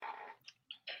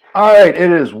All right,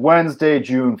 it is Wednesday,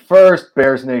 June 1st,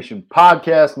 Bears Nation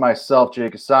podcast. Myself,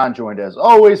 Jake Hassan, joined as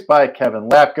always by Kevin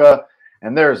Lapka.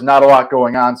 And there's not a lot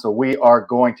going on, so we are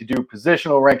going to do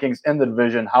positional rankings in the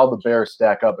division, how the Bears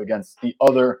stack up against the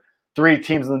other three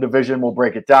teams in the division. We'll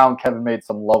break it down. Kevin made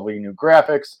some lovely new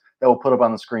graphics that we'll put up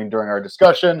on the screen during our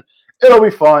discussion. It'll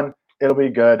be fun. It'll be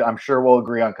good. I'm sure we'll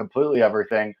agree on completely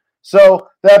everything. So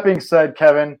that being said,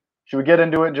 Kevin, should we get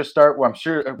into it and just start? Well, I'm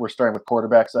sure we're starting with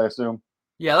quarterbacks, I assume.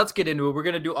 Yeah, let's get into it. We're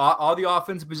going to do all the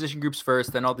offensive position groups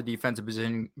first, then all the defensive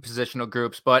positional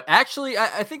groups. But actually,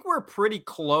 I think we're pretty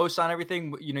close on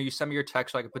everything. You know, you send me your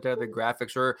text so I can put together the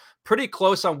graphics. We're pretty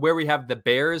close on where we have the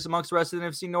Bears amongst the rest of the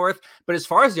NFC North. But as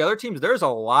far as the other teams, there's a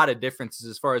lot of differences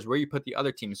as far as where you put the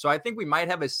other teams. So I think we might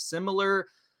have a similar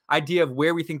idea of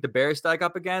where we think the Bears stack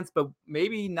up against, but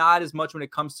maybe not as much when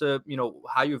it comes to,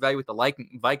 how you evaluate the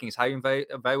Vikings, how you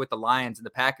evaluate the Lions and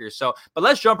the Packers. So, but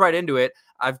let's jump right into it.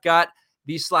 I've got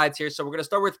these slides here. So we're going to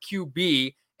start with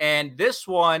QB. And this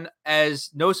one, as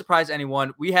no surprise to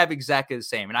anyone, we have exactly the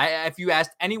same. And if you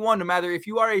asked anyone, no matter if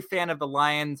you are a fan of the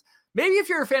Lions, maybe if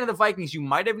you're a fan of the Vikings, you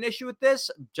might have an issue with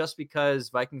this just because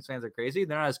Vikings fans are crazy.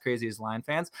 They're not as crazy as Lion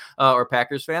fans or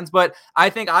Packers fans. But I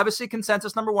think obviously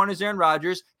consensus number one is Aaron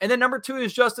Rodgers. And then number two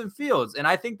is Justin Fields. And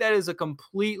I think that is a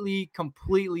completely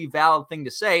valid thing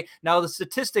to say. Now, the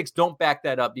statistics don't back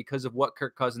that up because of what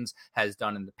Kirk Cousins has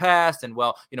done in the past. And,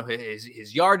 well,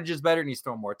 his yardage is better and he's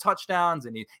thrown more touchdowns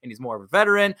and he's more of a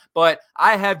veteran. But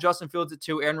I have Justin Fields at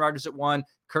 2, Aaron Rodgers at 1,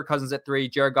 Kirk Cousins at 3,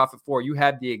 Jared Goff at 4. You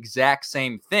have the exact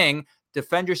same thing.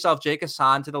 Defend yourself, Jake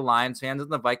Hassan, to the Lions fans and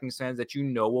the Vikings fans that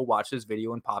will watch this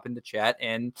video and pop into chat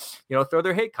and, throw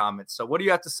their hate comments. So what do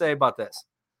you have to say about this?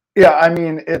 Yeah, I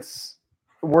mean,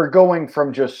 we're going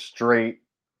from just straight,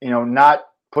 not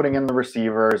putting in the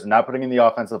receivers, not putting in the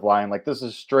offensive line. Like, this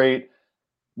is straight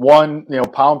one,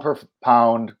 pound per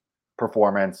pound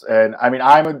performance. And I mean,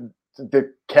 I'm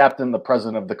the captain, the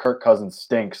president of the Kirk Cousins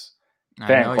Stinks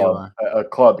fan club, a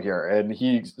club here, and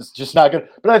he's just not good.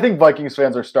 But I think Vikings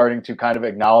fans are starting to kind of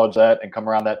acknowledge that and come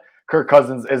around that Kirk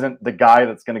Cousins isn't the guy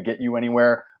that's going to get you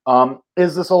anywhere.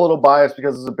 Is this a little biased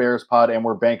because it's a Bears pod and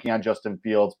we're banking on Justin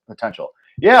Fields' potential?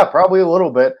 Yeah, probably a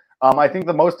little bit. I think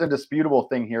the most indisputable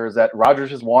thing here is that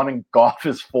Rodgers is 1 and Goff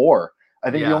is 4. I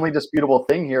think the only disputable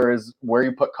thing here is where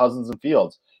you put Cousins and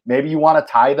Fields. Maybe you want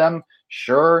to tie them,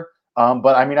 sure.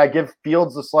 But I mean, I give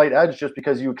Fields a slight edge just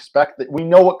because you expect that we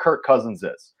know what Kirk Cousins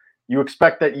is. You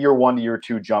expect that year 1 to year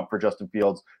 2 jump for Justin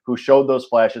Fields, who showed those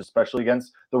flashes, especially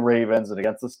against the Ravens and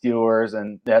against the Steelers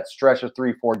and that stretch of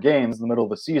 3-4 games in the middle of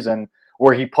the season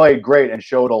where he played great and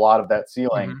showed a lot of that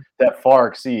ceiling that far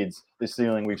exceeds the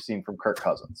ceiling we've seen from Kirk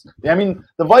Cousins. I mean,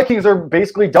 the Vikings are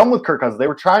basically done with Kirk Cousins. They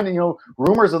were trying to,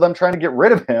 rumors of them trying to get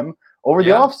rid of him over the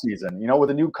offseason,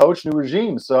 with a new coach, new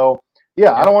regime. So,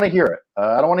 yeah, I don't want to hear it.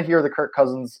 I don't want to hear the Kirk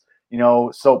Cousins,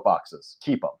 soapboxes.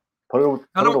 Keep them. Put it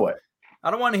away. I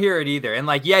don't want to hear it either. And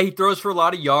he throws for a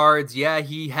lot of yards. Yeah,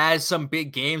 he has some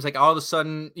big games. Like all of a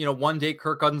sudden, one day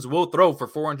Kirk Cousins will throw for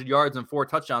 400 yards and 4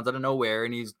 touchdowns out of nowhere.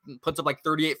 And he puts up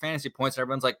 38 fantasy points. And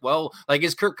everyone's like, well,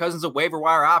 is Kirk Cousins a waiver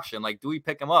wire option? Do we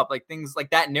pick him up? Things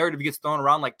like that narrative gets thrown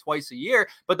around twice a year.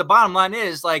 But the bottom line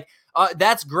is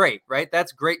that's great, right?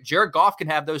 That's great. Jared Goff can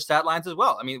have those stat lines as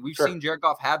well. I mean, we've seen Jared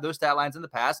Goff have those stat lines in the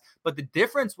past. But the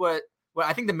difference, well,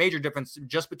 I think the major difference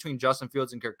just between Justin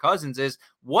Fields and Kirk Cousins is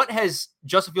what has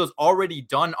Justin Fields already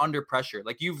done under pressure?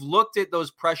 You've looked at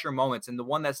those pressure moments, and the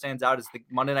one that stands out is the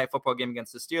Monday Night Football game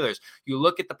against the Steelers. You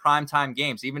look at the primetime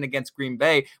games, even against Green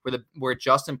Bay, where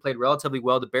Justin played relatively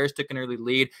well. The Bears took an early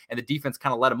lead, and the defense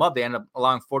kind of let him up. They ended up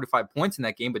allowing 45 points in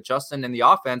that game, but Justin and the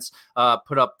offense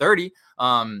put up 30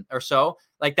 or so.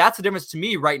 That's the difference to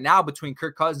me right now between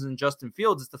Kirk Cousins and Justin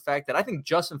Fields is the fact that I think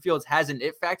Justin Fields has an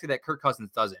it factor that Kirk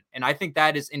Cousins doesn't. And I think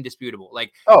that is indisputable.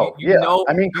 I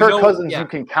mean, Kirk Cousins, you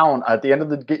can count at the end of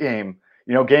the game,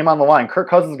 game on the line, Kirk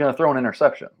Cousins is going to throw an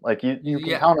interception. You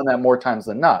can count on that more times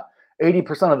than not.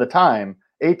 80% of the time,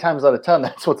 8 times out of 10,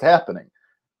 that's what's happening.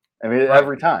 I mean,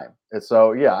 every time. And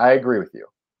so, yeah, I agree with you.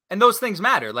 And those things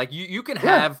matter. You can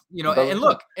have, and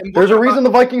look. And there's a reason the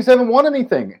Vikings haven't won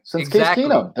anything since Case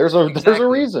Keenum. There's a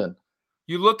reason.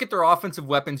 You look at their offensive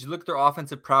weapons, you look at their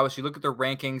offensive prowess, you look at their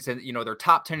rankings, and they're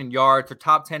top 10 in yards, they're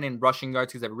top 10 in rushing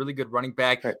yards because they have a really good running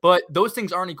back. Right. But those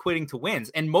things aren't equating to wins.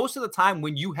 And most of the time,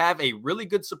 when you have a really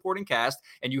good supporting cast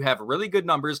and you have really good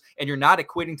numbers and you're not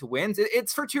equating to wins,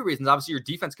 it's for 2 reasons. Obviously, your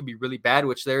defense can be really bad,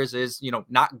 which theirs is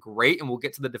not great, and we'll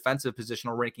get to the defensive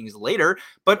positional rankings later.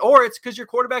 Or it's because your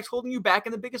quarterback's holding you back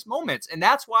in the biggest moments, and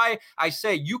that's why I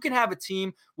say you can have a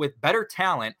team with better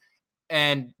talent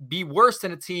and be worse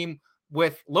than a team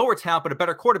with lower talent but a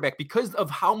better quarterback because of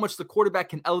how much the quarterback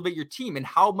can elevate your team and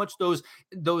how much those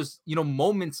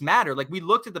moments matter. Like we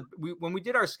looked at when we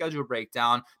did our schedule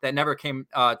breakdown that never came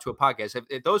to a podcast.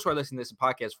 If those who are listening to this in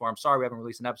podcast form, sorry we haven't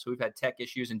released an episode. We've had tech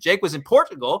issues, and Jake was in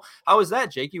Portugal. How was that,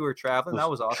 Jake? You were traveling. That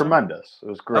was awesome. Tremendous. It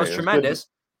was great. That was tremendous.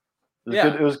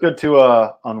 It was good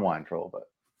to unwind for a little bit.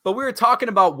 But we were talking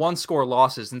about one-score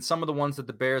losses and some of the ones that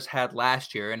the Bears had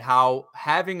last year, and how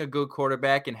having a good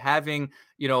quarterback and having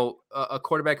a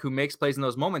quarterback who makes plays in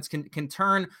those moments can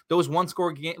turn those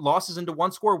one-score losses into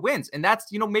one-score wins. And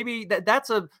that's maybe that's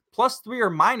a +3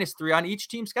 or -3 on each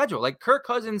team schedule. Like Kirk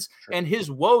Cousins and his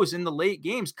woes in the late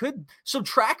games could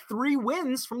subtract 3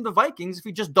 wins from the Vikings if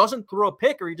he just doesn't throw a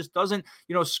pick or he just doesn't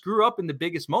screw up in the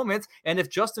biggest moments. And if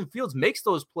Justin Fields makes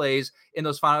those plays in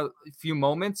those final few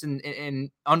moments and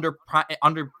under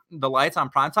the lights on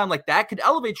primetime, like that could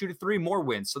elevate you to 3 more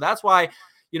wins. So that's why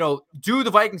do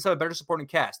the Vikings have a better supporting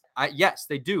cast? Yes,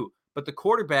 they do. But the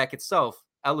quarterback itself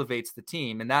elevates the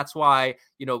team. And that's why,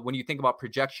 when you think about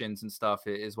projections and stuff,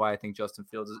 is why I think Justin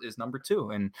Fields is number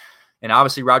 2. And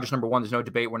obviously Rodgers number 1, there's no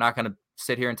debate. We're not going to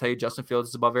sit here and tell you Justin Fields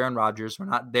is above Aaron Rodgers. We're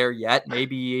not there yet.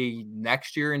 Maybe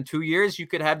next year, in 2 years, you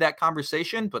could have that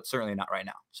conversation, but certainly not right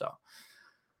now. So,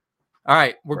 all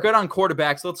right, we're good on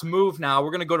quarterbacks. Let's move now.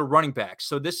 We're going to go to running backs.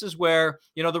 So this is where,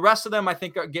 the rest of them I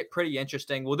think get pretty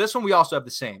interesting. Well, this one we also have the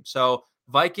same. So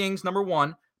Vikings number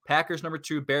 1, Packers number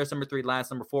 2, Bears number 3, Lions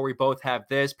number 4. We both have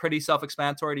this. Pretty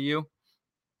self-explanatory to you?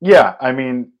 Yeah, I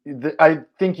mean, I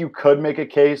think you could make a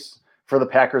case for the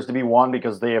Packers to be 1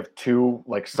 because they have 2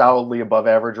 like solidly above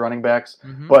average running backs.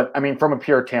 Mm-hmm. But I mean, from a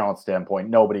pure talent standpoint,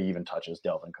 nobody even touches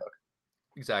Dalvin Cook.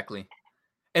 Exactly.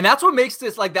 And that's what makes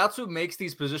these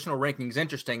positional rankings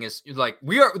interesting is like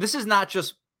this is not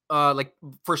just like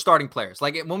for starting players.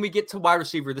 Like when we get to wide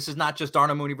receiver, this is not just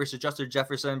Darnell Mooney versus Justin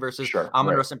Jefferson versus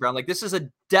Amon-Ra St. Brown. Like this is a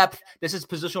depth. This is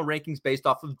positional rankings based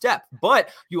off of depth. But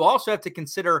you also have to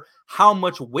consider how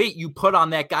much weight you put on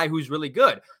that guy who's really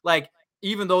good. Like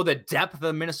even though the depth of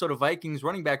the Minnesota Vikings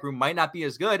running back room might not be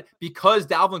as good, because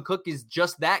Dalvin Cook is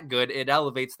just that good, it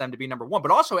elevates them to be number 1.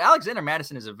 But also Alexander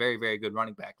Mattison is a very, very good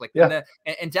running back.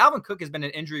 And Dalvin Cook has been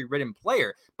an injury-ridden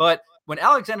player. But when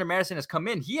Alexander Mattison has come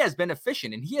in, he has been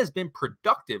efficient and he has been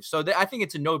productive. So I think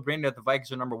it's a no-brainer that the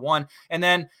Vikings are number 1. And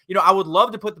then, I would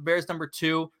love to put the Bears number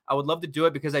 2. I would love to do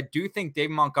it because I do think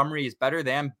David Montgomery is better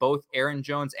than both Aaron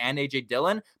Jones and A.J.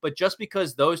 Dillon. But just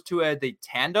because those two are the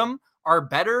tandem are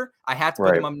better, I have to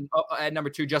put him at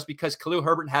number 2 just because Khalil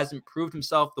Herbert hasn't proved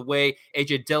himself the way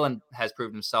A.J. Dillon has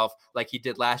proved himself like he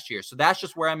did last year. So that's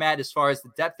just where I'm at as far as the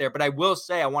depth there. But I will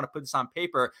say, I want to put this on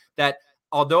paper, that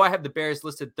although I have the Bears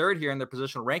listed 3rd here in their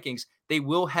positional rankings, they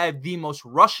will have the most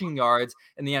rushing yards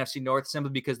in the NFC North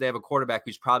simply because they have a quarterback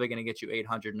who's probably going to get you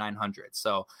 800, 900.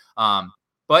 So,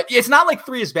 but it's not like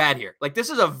 3 is bad here. Like this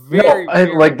is a very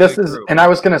group. And I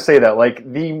was going to say that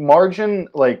like the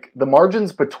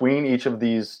margins between each of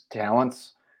these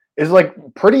talents is like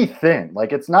pretty thin.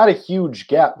 Like it's not a huge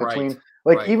gap between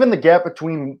even the gap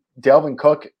between Dalvin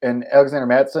Cook and Alexander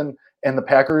Mattison and the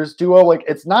Packers duo. Like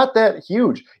it's not that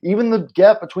huge. Even the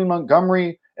gap between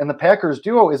Montgomery and the Packers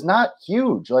duo is not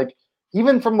huge. Like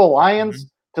even from the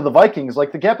Lions to the Vikings,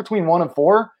 like the gap between 1 and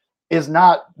 4 is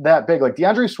not that big. Like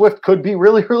DeAndre Swift could be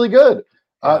really, really good.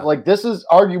 Like this is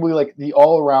arguably like the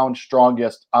all-around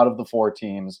strongest out of the 4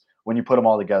 teams. When you put them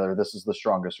all together, this is the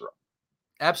strongest room.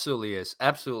 Absolutely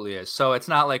is. So it's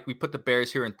not like we put the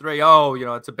Bears here in 3. Oh,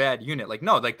 it's a bad unit. Like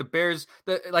no, like the Bears.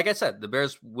 Like I said, the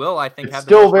Bears will, I think, have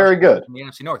still very good in the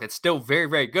NFC North. It's still very,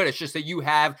 very good. It's just that you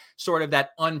have sort of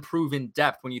that unproven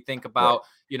depth when you think about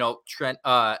Trent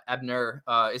Ebner.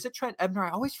 Is it Trent Ebner? I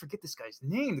always forget this guy's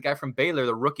name. The guy from Baylor,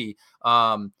 the rookie.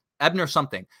 Ebner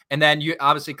something. And then you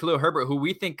obviously Khalil Herbert, who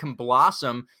we think can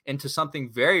blossom into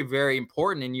something very, very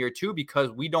important in year 2 because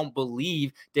we don't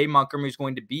believe Dave Montgomery is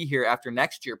going to be here after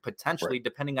next year, potentially,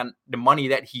 depending on the money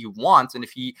that he wants. And if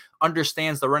he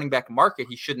understands the running back market,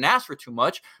 he shouldn't ask for too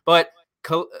much. But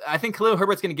I think Khalil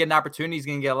Herbert's going to get an opportunity. He's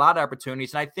going to get a lot of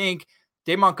opportunities. And I think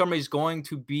Dave Montgomery is going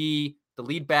to be the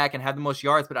lead back and have the most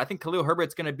yards, but I think Khalil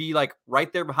Herbert's going to be like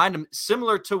right there behind him,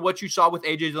 similar to what you saw with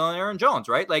A.J. Dillon and Aaron Jones,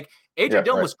 right? Like A.J.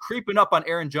 Dillon was creeping up on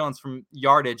Aaron Jones from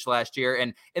yardage last year.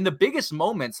 And in the biggest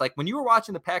moments, like when you were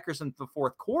watching the Packers in the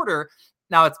 4th quarter,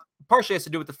 now it's partially has to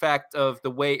do with the fact of the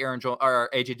way Aaron Jones or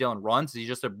A.J. Dillon runs. He's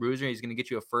just a bruiser. He's going to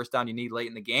get you a first down you need late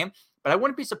in the game. But I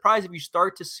wouldn't be surprised if you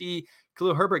start to see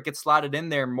Khalil Herbert get slotted in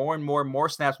there more and more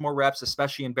snaps, more reps,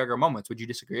 especially in bigger moments. Would you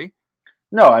disagree?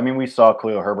 No, I mean, we saw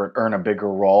Khalil Herbert earn a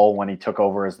bigger role when he took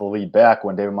over as the lead back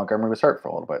when David Montgomery was hurt for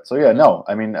a little bit. So, yeah, no,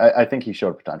 I mean, I think he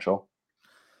showed potential.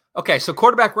 Okay, so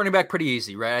quarterback, running back, pretty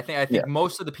easy, right? I think Yeah.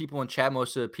 most of the people in chat,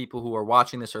 most of the people who are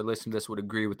watching this or listening to this would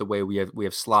agree with the way we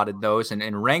have slotted those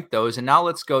and ranked those. And now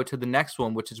let's go to the next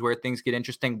one, which is where things get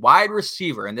interesting. Wide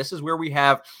receiver, and this is where we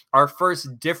have our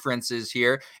first differences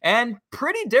here, and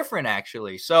pretty different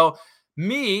actually. So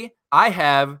I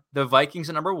have the Vikings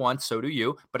at number 1, so do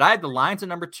you, but I have the Lions at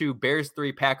number 2, Bears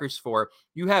 3, Packers 4.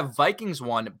 You have Vikings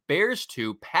 1, Bears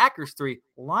 2, Packers 3,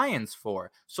 Lions 4.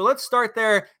 So let's start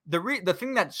there. The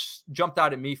thing that jumped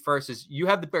out at me first is you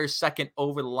have the Bears second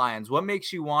over the Lions. What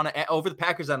makes you want to over the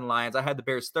Packers and the Lions? I had the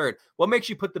Bears third. What makes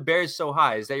you put the Bears so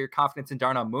high? Is that your confidence in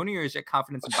Darnell Mooney, or is it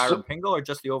confidence in Byron Pringle, or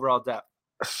just the overall depth?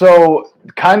 So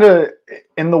kind of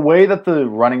in the way that the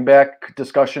running back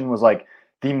discussion was like,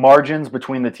 the margins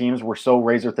between the teams were so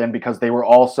razor thin because they were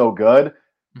all so good.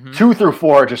 2 through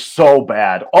 4 are just so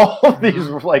bad. All of these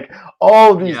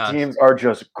teams are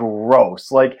just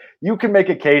gross. Like, you can make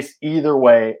a case either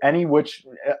way,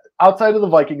 outside of the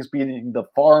Vikings being the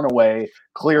far and away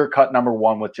clear cut number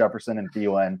 1 with Jefferson and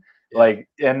Thielen,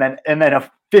 and then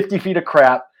a 50 feet of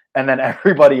crap, and then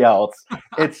everybody else.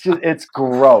 It's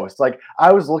gross. Like,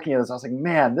 I was looking at this, I was like,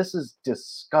 man, this is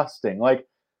disgusting. Like,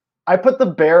 I put the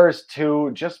Bears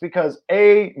 2 just because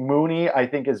Mooney I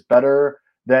think is better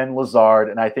than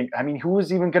Lazard, and who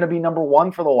is even going to be number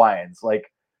 1 for the Lions?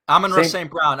 Like, Amon-Ra St.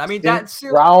 Brown. I mean, that's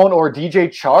Brown or DJ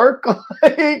Chark.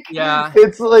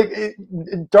 It's like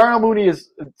Darnell Mooney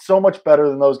is so much better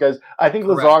than those guys. I think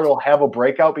Correct. Lazard will have a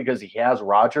breakout because he has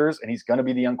Rodgers and he's going to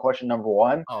be the unquestioned number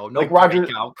 1. Oh, no, like Rodgers.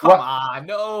 Come on,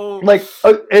 no. Like,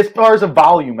 as far as a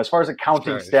volume, as far as a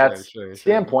counting stats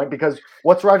standpoint, because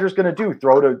what's Rodgers going to do?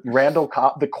 Throw to Randall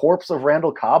Cobb, the corpse of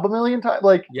Randall Cobb, a million times?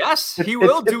 Like, yes, he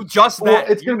will do just that. Well,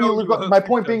 it's going to be. My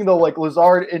point being, though, like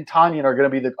Lazard and Tanyan are going to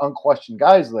be the unquestioned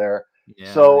guys there.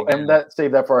 Yeah, so, and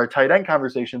save that for our tight end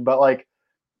conversation, but like,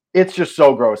 it's just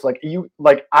so gross. Like,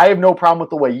 I have no problem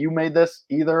with the way you made this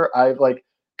either.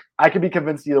 I could be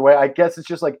convinced either way. I guess it's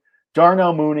just like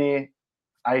Darnell Mooney.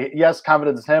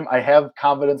 Confidence in him. I have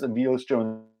confidence in Velus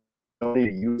Jones'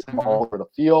 ability to use him all over the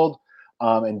field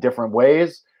in different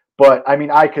ways. But I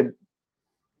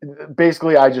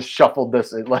just shuffled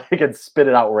this and spit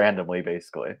it out randomly,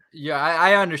 basically. Yeah,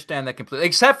 I understand that completely,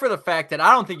 except for the fact that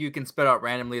I don't think you can spit out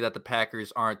randomly that the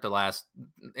Packers aren't the last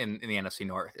in the NFC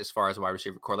North as far as wide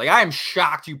receiver core. Like, I am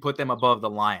shocked you put them above the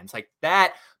Lions. Like,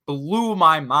 that blew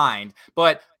my mind.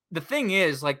 But the thing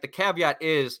is, like, the caveat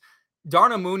is,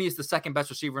 Darnell Mooney is the second best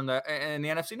receiver in the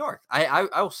NFC North. I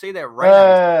will say that right now.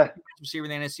 He's the second best receiver in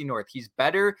the NFC North. He's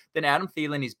better than Adam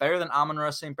Thielen. He's better than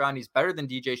Amon-Ra St. Brown. He's better than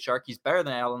DJ Chark. He's better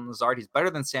than Allen Lazard. He's better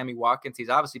than Sammy Watkins. He's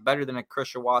obviously better than a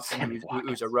Christian Watson,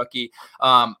 who's a rookie.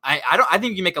 I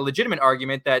think you can make a legitimate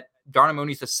argument that Darnell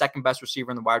Mooney's the second best receiver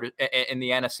in the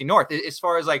NFC North. As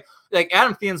far as like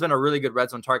Adam Thielen's been a really good red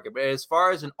zone target, but as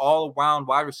far as an all-around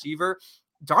wide receiver,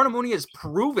 Darnell Mooney has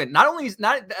proven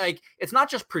it's not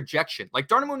just projection. Like,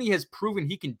 Darnell Mooney has proven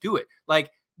he can do it.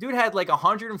 Like, dude had like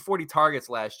 140 targets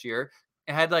last year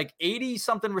and had like 80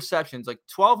 something receptions, like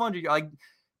 1,200. Like,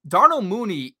 Darnell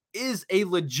Mooney is a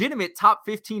legitimate top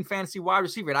 15 fantasy wide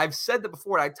receiver. And I've said that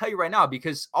before, and I tell you right now,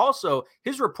 because also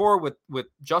his rapport with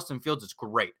Justin Fields is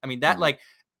great. I mean, that like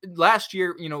last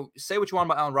year, say what you want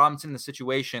about Allen Robinson in the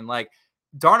situation, like,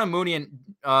 Darnell Mooney and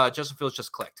Justin Fields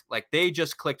just clicked. Like, they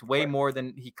just clicked way more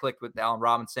than he clicked with Allen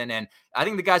Robinson. And I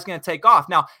think the guy's going to take off.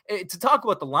 Now, to talk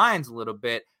about the Lions a little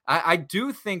bit, I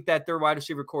do think that their wide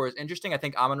receiver core is interesting. I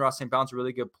think Amon-Ra St. Brown's a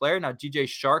really good player. Now, DJ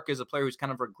Chark is a player who's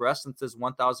kind of regressed since his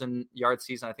 1,000-yard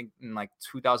season, I think, in like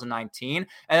 2019. And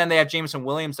then they have Jameson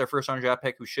Williams, their first-round draft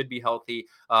pick, who should be healthy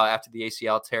after the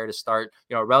ACL tear to start,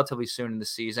 relatively soon in the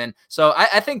season. So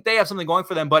I think they have something going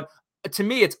for them. But to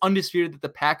me, it's undisputed that the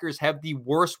Packers have the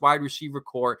worst wide receiver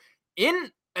core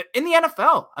in the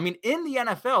NFL. I mean, in the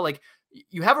NFL, like,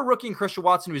 you have a rookie in Christian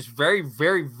Watson who is very,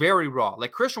 very, very raw.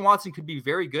 Like, Christian Watson could be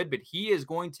very good, but he is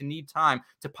going to need time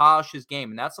to polish his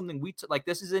game. And that's something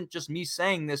this isn't just me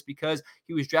saying this because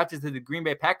he was drafted to the Green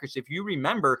Bay Packers. If you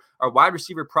remember our wide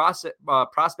receiver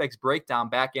prospects breakdown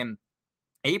back in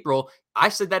April, I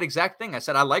said that exact thing. I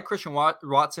said, I like Christian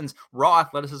Watson's raw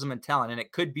athleticism and talent, and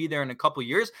it could be there in a couple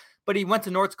years. But he went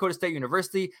to North Dakota State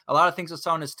University. A lot of things I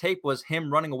saw on his tape was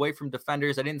him running away from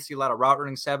defenders. I didn't see a lot of route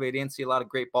running savvy. I didn't see a lot of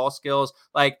great ball skills.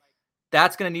 Like,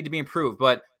 that's going to need to be improved.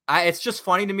 But it's just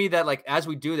funny to me that, like, as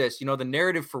we do this, the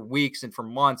narrative for weeks and for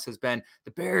months has been the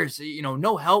Bears,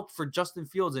 no help for Justin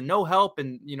Fields and no help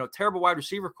and, terrible wide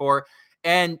receiver core.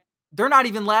 And they're not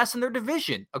even last in their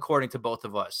division, according to both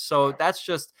of us. So that's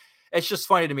just it's just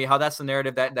funny to me how that's the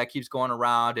narrative that keeps going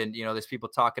around. And, there's people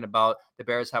talking about the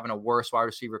Bears having a worse wide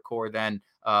receiver core than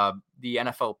the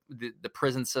NFL, the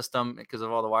prison system, because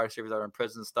of all the wide receivers that are in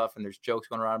prison and stuff. And there's jokes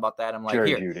going around about that. I'm like,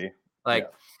 Jerry Jeudy.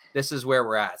 This is where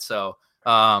we're at. So,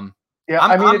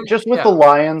 just with the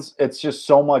Lions, it's just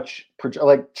so much.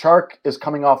 Like Chark is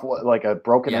coming off like a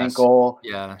broken ankle.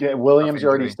 Yeah. Williams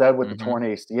already said with the torn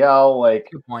ACL. Like,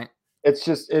 good point.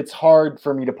 It's hard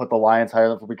for me to put the Lions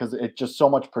higher because it just so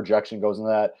much projection goes into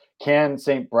that. Can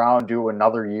St. Brown do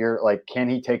another year? Like, can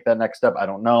he take that next step? I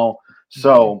don't know.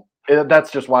 So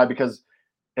that's just why, because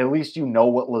at least you know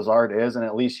what Lazard is, and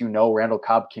at least Randall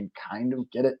Cobb can kind of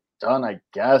get it done, I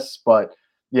guess. But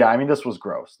yeah, I mean, this was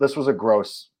gross. This was a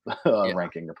gross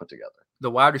ranking to put together. The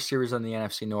wide receivers on the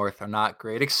NFC North are not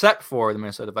great, except for the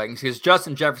Minnesota Vikings, because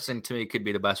Justin Jefferson, to me, could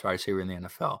be the best wide receiver in the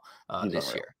NFL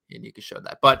this year, and you can show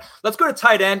that. But let's go to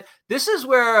tight end. This is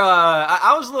where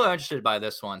I was a little interested by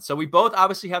this one. So we both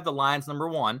obviously have the Lions number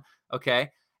one,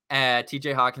 okay?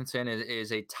 TJ Hawkinson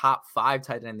is a top 5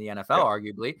 tight end in the NFL,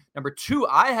 arguably. Number 2,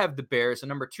 I have the Bears, and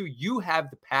number 2, you have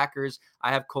the Packers.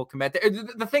 I have Cole Kmet.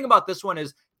 The thing about this one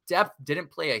is depth didn't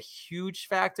play a huge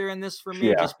factor in this for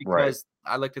me, just because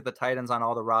I looked at the tight ends on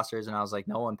all the rosters and I was like,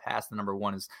 no one past the number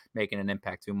 1 is making an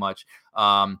impact too much.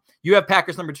 You have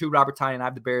Packers number 2, Robert Tonyan. I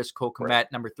have the Bears, Cole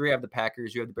Kmet. Number 3, I have the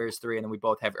Packers. You have the Bears 3, and then we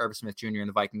both have Irv Smith Jr. and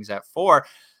the Vikings at 4.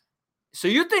 So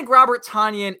you think Robert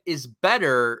Tonyan is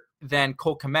better than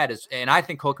Cole Kmet is, and I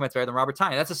think Cole Kmet's better than Robert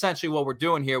Tonyan. That's essentially what we're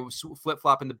doing here,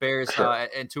 flip-flopping the Bears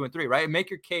in 2 and 3, right? Make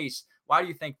your case. Why do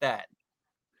you think that?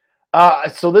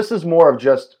 So this is more of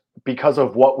just because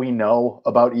of what we know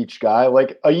about each guy.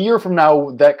 Like a year from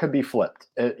now, that could be flipped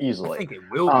easily. I think it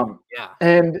will be, yeah.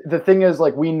 And the thing is,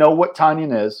 like, we know what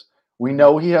Tonyan is. We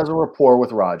know he has a rapport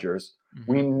with Rodgers.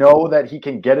 Mm-hmm. We know that he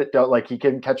can get it done. Like, he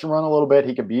can catch and run a little bit.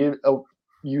 He can be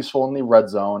useful in the red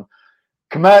zone.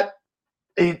 Kmet,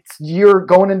 it's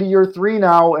going into year 3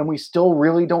 now, and we still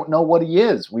really don't know what he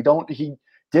is. He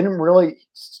didn't really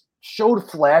showed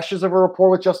flashes of a rapport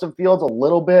with Justin Fields a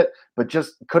little bit, but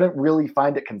just couldn't really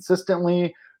find it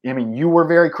consistently. I mean, you were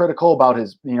very critical about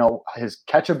his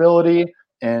catchability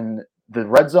in the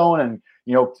red zone and,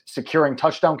 securing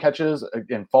touchdown catches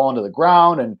and falling to the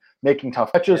ground and making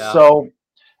tough catches. Yeah. So,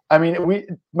 I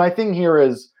mean, my thing here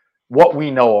is what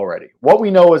we know already. What we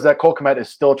know is that Cole Kmet is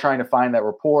still trying to find that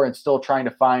rapport and still trying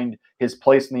to find his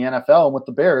place in the NFL. And with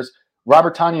the Bears,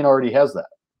 Robert Tonyan already has that.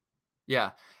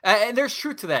 Yeah. And there's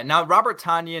truth to that. Now, Robert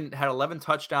Tonyan had 11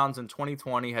 touchdowns in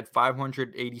 2020, had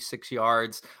 586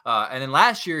 yards. And then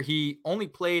last year, he only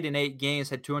played in 8 games,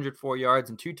 had 204 yards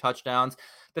and 2 touchdowns.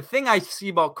 The thing I see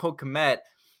about Cole Kmet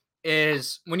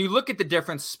is when you look at the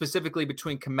difference specifically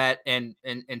between Kmet and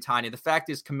Tonyan, the fact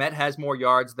is Kmet has more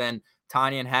yards than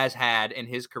Tonyan has had in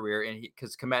his career, and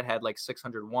because Kmet had like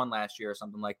 601 last year or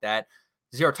something like that.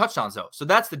 0 touchdowns, though. So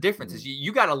that's the difference. Is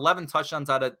you got 11 touchdowns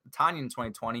out of Tonyan in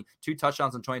 2020, 2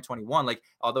 touchdowns in 2021. Like,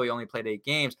 although he only played 8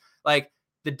 games, like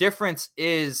the difference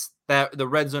is that the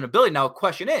red zone ability. Now, the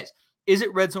question is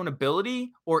it red zone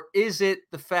ability, or is it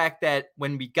the fact that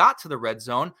when we got to the red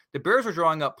zone, the Bears were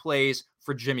drawing up plays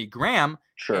for Jimmy Graham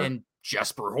and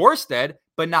Jesper Horsted,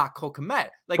 but not Cole Kmet?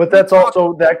 Like, but that's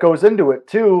also that goes into it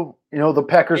too. The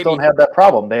Packers don't have that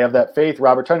problem. They have that faith.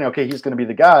 Robert Tonyan, okay, he's going to be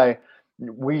the guy.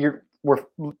 We're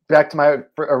back to my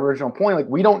original point. Like,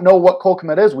 we don't know what Cole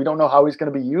Kmet is. We don't know how he's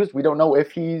going to be used. We don't know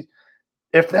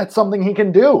if that's something he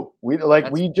can do. We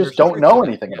just don't know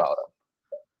anything about him.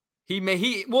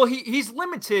 He's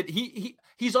limited.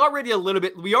 He's already a little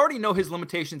bit. We already know his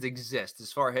limitations exist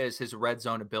as far as his red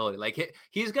zone ability. Like,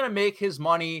 he's going to make his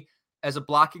money as a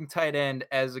blocking tight end,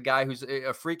 as a guy who's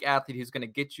a freak athlete who's going to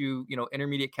get you,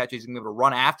 intermediate catches. He's going to be able to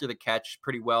run after the catch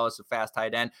pretty well as a fast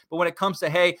tight end. But when it comes to,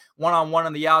 hey, one-on-one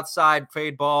on the outside,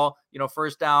 fade ball,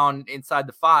 first down inside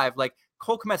the 5, like,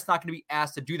 Cole Kmet's not going to be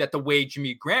asked to do that the way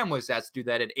Jimmy Graham was asked to do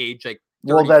that at age like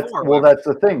 34. Well, that's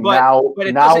the thing. But now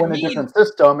in a different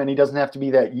system, and he doesn't have to be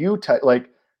that type.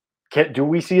 Like, do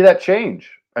we see that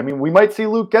change? I mean, we might see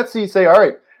Luke Getsy say, all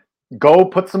right, go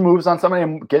put some moves on somebody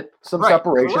and get some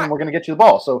separation, and we're going to get you the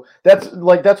ball. So that's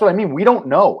what I mean. We don't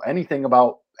know anything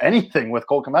about anything with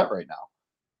Cole Kmet right now.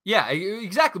 Yeah,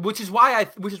 exactly. Which is why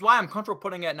I'm comfortable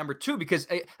putting it at number 2, because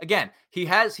again, he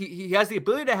has the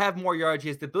ability to have more yards. He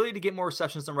has the ability to get more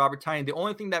receptions than Robert Tonyan. The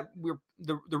only thing that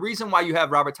the reason why you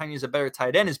have Robert Tonyan as a better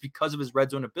tight end is because of his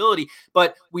red zone ability.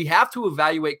 But we have to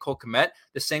evaluate Cole Kmet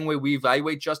the same way we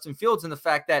evaluate Justin Fields, and the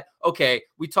fact that, okay,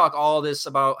 we talk all this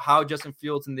about how Justin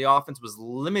Fields in the offense was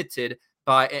limited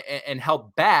by and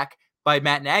held back by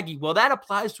Matt Nagy. Well, that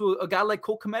applies to a guy like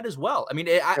Cole Kmet as well. I mean,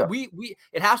 it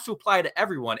has to apply to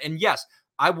everyone. And yes,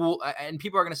 I will, and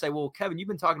people are going to say, well, Kevin, you've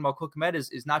been talking about Cole Kmet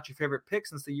is not your favorite pick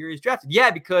since the year he's drafted. Yeah,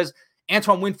 because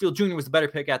Antoine Winfield Jr. was the better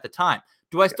pick at the time.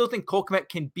 Do I still think Cole Kmet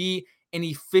can be an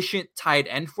efficient tight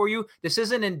end for you? This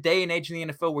isn't a day and age in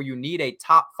the NFL where you need a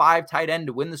top 5 tight end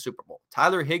to win the Super Bowl.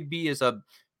 Tyler Higbee is a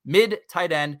mid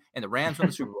tight end and the Rams won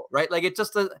the Super Bowl, right? Like it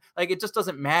just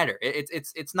doesn't matter.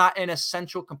 It's not an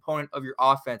essential component of your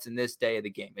offense in this day of the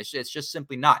game. It's just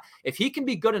simply not. If he can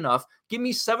be good enough, give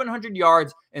me 700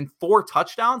 yards and 4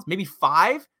 touchdowns, maybe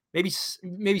 5, maybe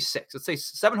 6. Let's say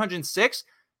 706.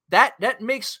 That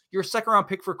makes your second round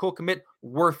pick for Cole Kmet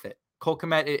worth it. Cole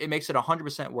Kmet, it makes it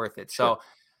 100% worth it. So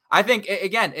I think,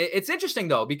 again, it's interesting,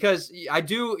 though, because I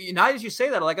do, now as you say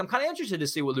that, like, I'm kind of interested to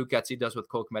see what Luke Getsy does with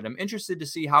Cole Kmet. I'm interested to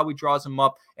see how he draws him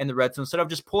up in the red zone instead of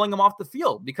just pulling him off the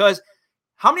field, because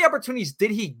how many opportunities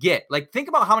did he get? Like, think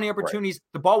about how many opportunities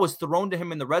the ball was thrown to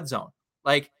him in the red zone.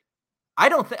 Like, I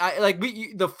don't think,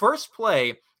 the first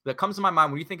play that comes to my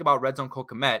mind when you think about red zone Cole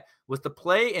Kmet was the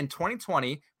play in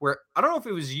 2020 where, I don't know if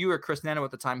it was you or Chris Nano at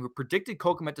the time who predicted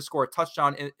Cole Kmet to score a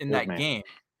touchdown in that game.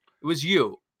 It was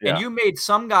you. Yeah. And you made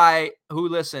some guy who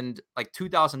listened like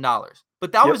 $2,000,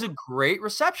 but that was a great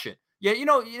reception. Yeah.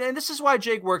 And this is why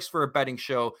Jake works for a betting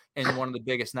show in one of the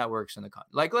biggest networks in the country.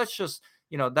 Like, let's just,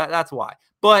 that's why.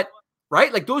 But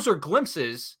right. Like, those are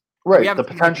glimpses. Right. The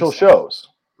potential shows.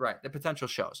 Right. The potential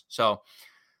shows. So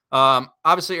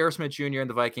obviously Aerosmith Jr. and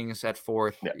the Vikings at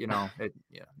 4th, nothing.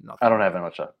 I don't have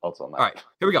much else on that. All right,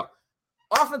 here we go.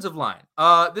 Offensive line.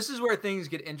 This is where things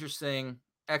get interesting.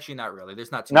 Actually, not really. There's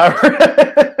not too much.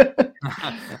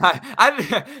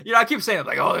 I keep saying it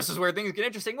like, oh, this is where things get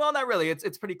interesting. Well, not really.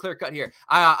 It's pretty clear cut here.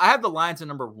 I have the Lions at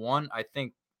number 1. I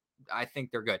think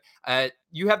they're good.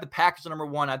 You have the Packers at number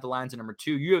 1. I have the Lions at number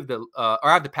 2. You have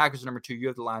I have the Packers at number 2. You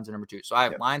have the Lions at number 2. So I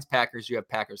have Lions, Packers. You have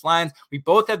Packers, Lions. We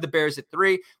both have the Bears at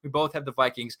 3. We both have the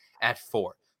Vikings at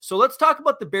 4. So let's talk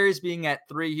about the Bears being at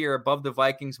 3 here above the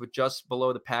Vikings with just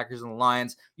below the Packers and the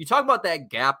Lions. You talk about that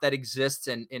gap that exists,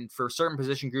 and for certain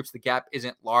position groups, the gap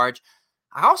isn't large.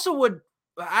 I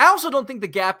also don't think the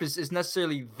gap is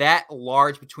necessarily that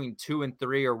large between 2 and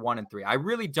 3 or 1 and 3. I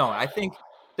really don't. I think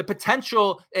the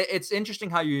potential, it's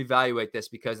interesting how you evaluate this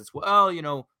because it's,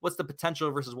 what's the potential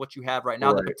versus what you have right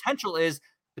now? Right. The potential is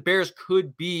the Bears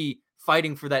could be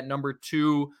fighting for that number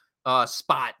 2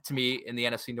 spot to me in the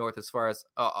NFC North as far as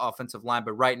offensive line.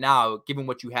 But right now, given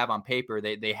what you have on paper,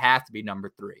 they have to be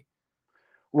number 3.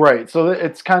 Right. So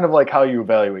it's kind of like how you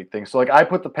evaluate things. So like I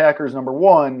put the Packers number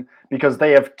 1 because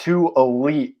they have 2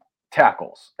 elite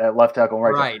tackles at left tackle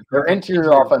and right tackle. Their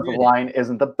interior offensive line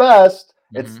isn't the best.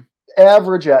 It's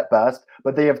average at best,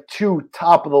 but they have 2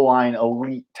 top of the line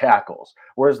elite tackles.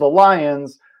 Whereas the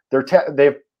Lions, they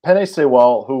have Penei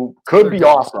Sewell, who could be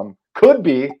awesome. Could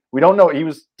be. We don't know. He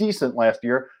was decent last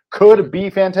year. Could be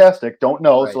fantastic. Don't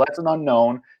know. Right. So that's an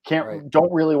unknown.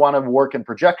 Don't really want to work in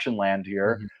projection land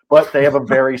here. But they have a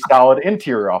very solid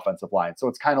interior offensive line. So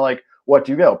it's kind of like, what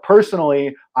do you go?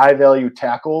 Personally, I value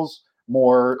tackles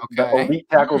more, the elite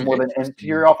tackles more than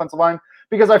interior offensive line,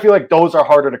 because I feel like those are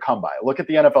harder to come by. Look at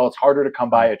the NFL. It's harder to come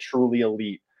by a truly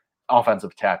elite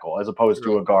offensive tackle as opposed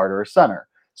to a guard or a center.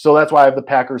 So that's why I have the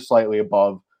Packers slightly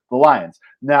above the Lions.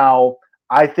 Now,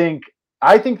 I think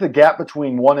the gap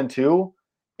between 1 and 2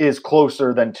 is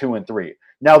closer than 2 and 3.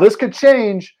 Now, this could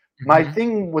change. My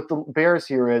thing with the Bears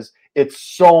here is it's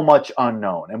so much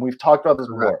unknown. And we've talked about this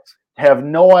before. Have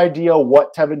no idea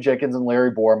what Tevin Jenkins and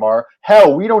Larry Borom are.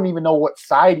 Hell, we don't even know what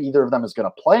side either of them is going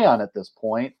to play on at this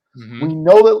point. We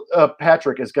know that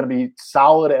Patrick is going to be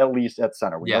solid at least at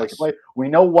center. We know he can play. We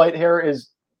know Whitehair is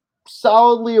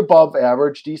solidly above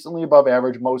average, decently above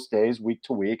average most days, week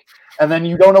to week. And then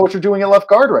you don't know what you're doing at left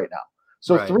guard right now.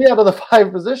 So 3 out of the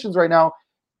 5 positions right now,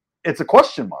 it's a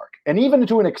question mark. And even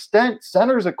to an extent,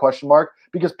 center's a question mark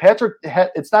because Patrick,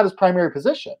 it's not his primary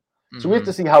position. So we have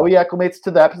to see how he acclimates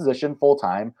to that position full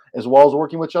time, as well as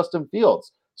working with Justin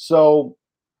Fields. So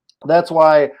that's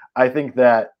why I think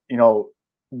that,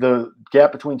 the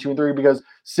gap between 2 and 3, because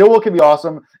Sewell could be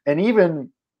awesome. And even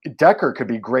Decker could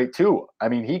be great too. I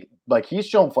mean, he's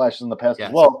shown flashes in the past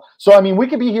as well. So, I mean, we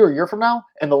could be here a year from now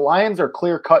and the Lions are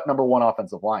clear cut number 1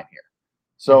 offensive line here.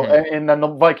 So, and then the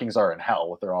Vikings are in hell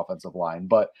with their offensive line.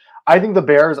 But I think the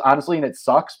Bears, honestly, and it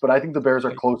sucks, but I think the Bears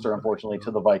are closer, unfortunately,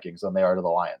 to the Vikings than they are to the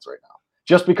Lions right now,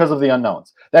 just because of the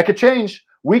unknowns. That could change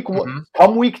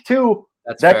come week 2.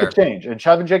 That could change. And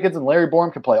Tevin Jenkins and Larry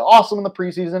Borom could play awesome in the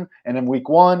preseason and in week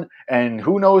 1. And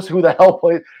who knows who the hell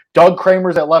plays. Doug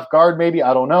Kramer's at left guard, maybe.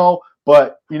 I don't know.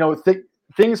 But,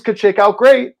 things could shake out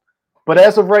great. But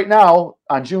as of right now,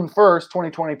 on June 1st,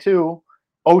 2022,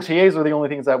 OTAs are the only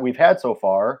things that we've had so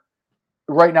far.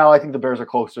 Right now, I think the Bears are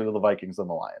closer to the Vikings than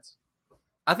the Lions.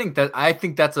 I think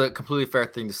that's a completely fair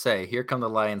thing to say. Here come the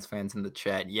Lions fans in the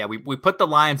chat. Yeah, we put the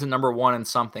Lions at number one in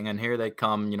something, and here they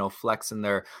come, flexing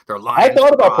their I Lions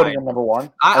thought about putting pride. him number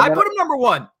one. I And then, put him number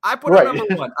one. I put him right.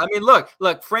 number one. I mean,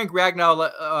 look, Frank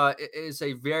Ragnow is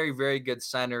a very, very good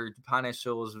center. Penei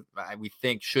Sewell we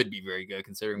think should be very good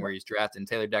considering where he's drafted. And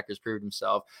Taylor Decker's proved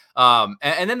himself.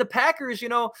 And then the Packers,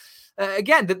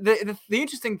 again, the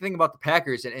interesting thing about the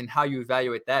Packers and how you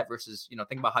evaluate that versus,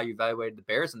 think about how you evaluated the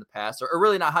Bears in the past, or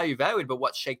really not how you evaluated, but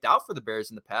what shaked out for the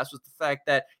Bears in the past was the fact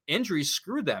that injuries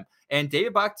screwed them. And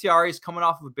David Bakhtiari is coming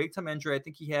off of a big time injury. I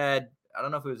think he had, I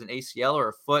don't know if it was an ACL or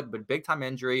a foot, but big time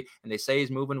injury. And they say he's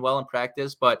moving well in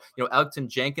practice. But, Elgton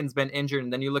Jenkins been injured.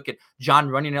 And then you look at John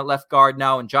Runyon at left guard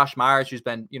now and Josh Myers, who's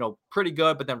been, pretty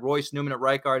good. But then Royce Newman at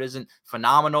right guard isn't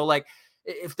phenomenal. Like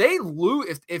if they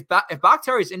lose, if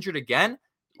Bakhtiari is injured again,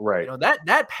 right.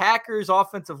 That Packers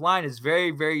offensive line is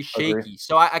very, very shaky. Agreed.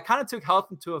 So I kind of took health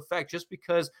into effect just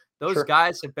because those Sure.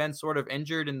 guys have been sort of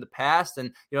injured in the past.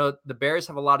 And, the Bears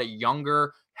have a lot of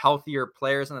younger, healthier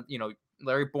players. And,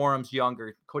 Larry Borum's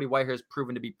younger. Cody Whitehair has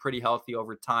proven to be pretty healthy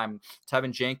over time.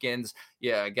 Tevin Jenkins,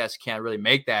 I guess can't really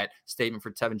make that statement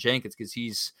for Tevin Jenkins because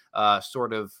he's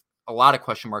sort of a lot of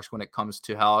question marks when it comes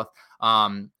to health.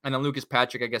 And then Lucas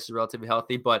Patrick, I guess, is relatively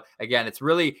healthy. But again, it's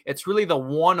really the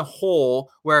one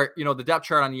hole where, the depth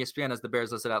chart on ESPN has the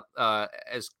Bears listed out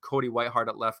as Cody Whitehair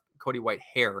at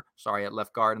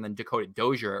left guard, and then Dakota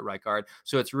Dozier at right guard.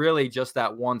 So it's really just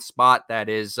that one spot that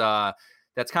is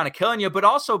that's kind of killing you. But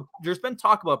also there's been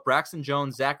talk about Braxton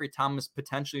Jones, Zachary Thomas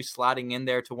potentially sliding in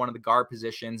there to one of the guard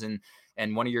positions and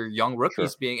one of your young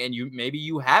rookies being, and maybe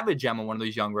you have a gem on one of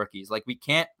those young rookies. Like we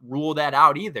can't rule that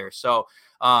out either. So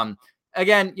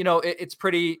again, it's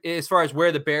pretty, as far as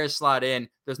where the Bears slot in,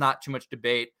 there's not too much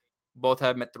debate. Both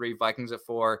have them at 3, Vikings at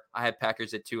 4. I had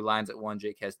Packers at 2, Lions at 1.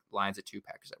 Jake has Lions at 2,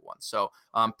 Packers at 1. So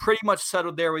pretty much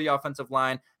settled there with the offensive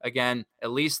line. Again,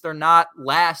 at least they're not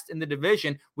last in the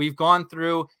division. We've gone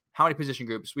through how many position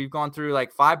groups? We've gone through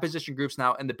like 5 position groups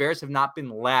now, and the Bears have not been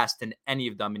last in any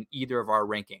of them in either of our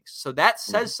rankings. So that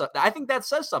says something. I think that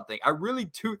says something. I really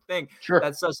do think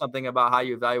that says something about how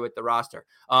you evaluate the roster.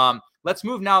 Let's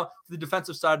move now to the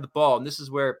defensive side of the ball, and this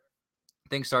is where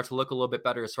things start to look a little bit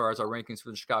better as far as our rankings for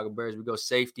the Chicago Bears. We go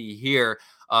safety here.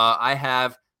 I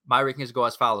have my rankings go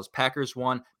as follows: Packers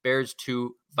 1, Bears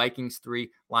 2, Vikings 3,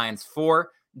 Lions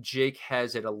 4. Jake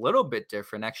has it a little bit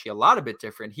different, actually a lot of bit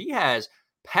different. He has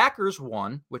Packers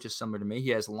 1, which is similar to me.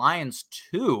 He has Lions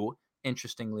 2,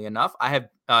 interestingly enough.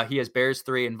 He has Bears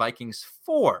 3 and Vikings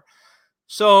 4.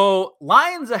 So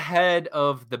Lions ahead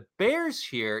of the Bears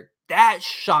here. That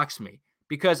shocks me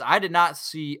because I did not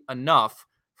see enough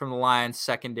from the Lions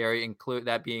secondary, include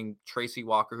that being Tracy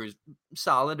Walker, who's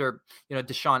solid, or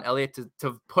Deshaun Elliott,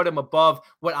 to put him above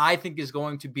what I think is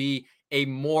going to be a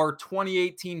more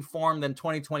 2018 form than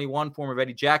 2021 form of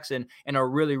Eddie Jackson, and a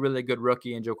really, really good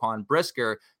rookie in Jaquan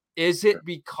Brisker. Is it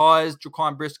because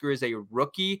Jaquan Brisker is a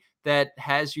rookie that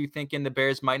has you thinking the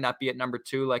Bears might not be at number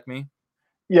 2 like me?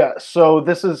 Yeah, so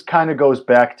this is kind of goes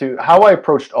back to how I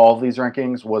approached all of these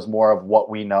rankings was more of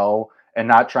what we know and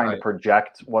not trying to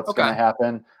project what's going to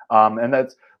happen. And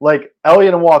that's like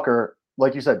Elliott and Walker,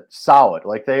 like you said, solid.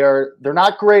 Like they're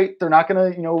not great. They're not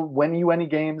going to, win you any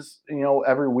games,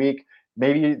 every week.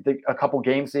 Maybe a couple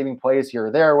game-saving plays here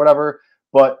or there or whatever,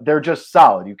 but they're just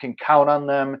solid. You can count on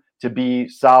them to be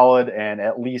solid and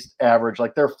at least average.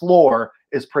 Like their floor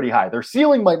is pretty high. Their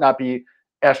ceiling might not be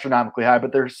astronomically high,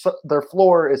 but their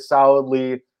floor is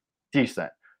solidly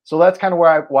decent. So that's kind of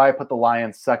why I put the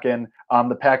Lions second.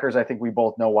 The Packers, I think we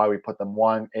both know why we put them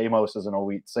 1. Amos is an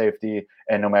elite safety,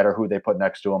 and no matter who they put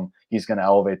next to him, he's going to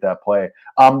elevate that play.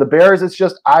 The Bears, it's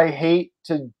just I hate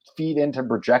to feed into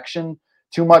projection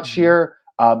too much here.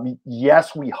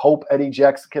 Yes, we hope Eddie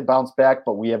Jackson can bounce back,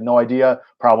 but we have no idea.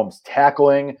 Problems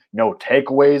tackling, no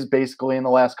takeaways basically in the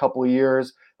last couple of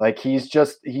years. Like he's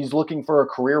looking for a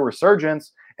career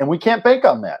resurgence, and we can't bank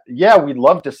on that. Yeah, we'd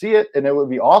love to see it, and it would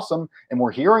be awesome, and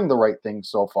we're hearing the right things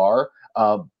so far,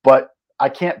 but I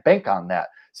can't bank on that.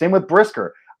 Same with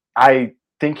Brisker. I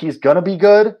think he's going to be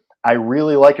good. I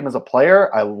really like him as a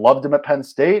player. I loved him at Penn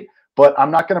State, but I'm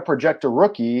not going to project a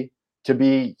rookie to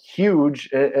be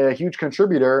a huge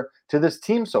contributor to this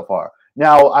team so far.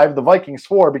 Now, I have the Vikings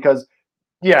 4 because,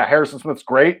 yeah, Harrison Smith's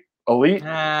great. Elite.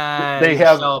 They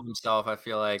have himself. I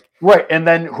feel like right, and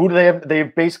then who do they have? They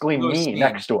have basically me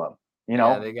next to him.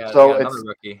 they got so another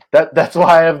rookie. That's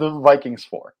why I have the Vikings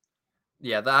 4.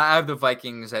 Yeah, I have the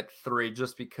Vikings at 3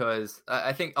 just because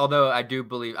I think, although I do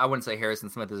believe, I wouldn't say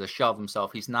Harrison Smith is a shell of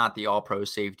himself. He's not the all-pro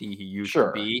safety he used to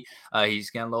Sure. be.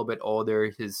 He's getting a little bit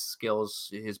older. His skills,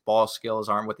 his ball skills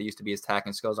aren't what they used to be. His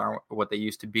tackling skills aren't what they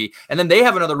used to be. And then they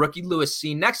have another rookie, Lewis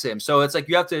Cine, next to him. So it's like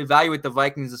you have to evaluate the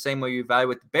Vikings the same way you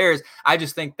evaluate the Bears. I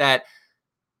just think that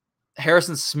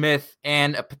Harrison Smith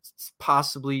and a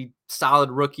possibly solid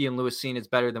rookie in Lewis Cine is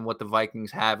better than what the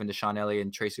Vikings have in Deshaun Elliott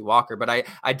and Tracy Walker. But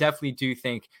I definitely do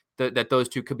think that those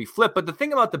two could be flipped. But the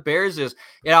thing about the Bears is,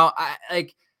 I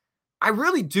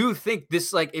really do think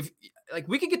this, if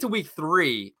we could get to week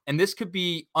 3 and this could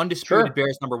be undisputed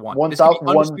Bears number 1. This could be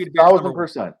undisputed Bears number 1.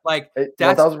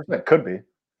 1,000% could be.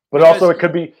 But also it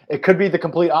could be the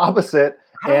complete opposite.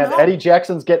 And Eddie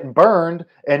Jackson's getting burned.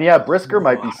 And yeah, Brisker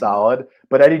might be solid,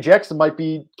 but Eddie Jackson might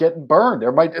be getting burned.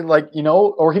 Or might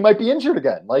or he might be injured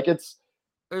again.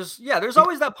 There's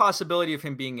always that possibility of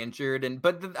him being injured.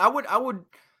 But I would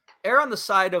err on the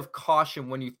side of caution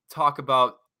when you talk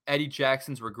about Eddie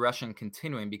Jackson's regression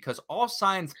continuing, because all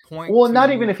signs point to,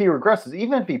 not even if he regresses,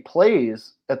 even if he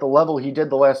plays at the level he did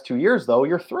the last 2 years, though,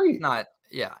 you're 3.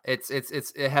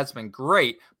 It has been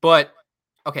great, but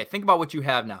okay, think about what you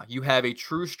have now. You have a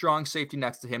true strong safety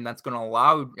next to him that's going to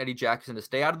allow Eddie Jackson to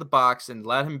stay out of the box and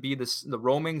let him be the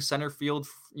roaming center field,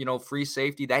 free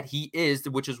safety that he is,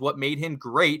 which is what made him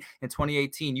great in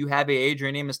 2018. You have a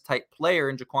Adrian Amos type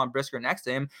player in Jaquan Brisker next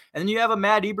to him, and then you have a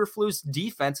Matt Eberflus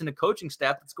defense and a coaching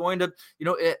staff that's going to,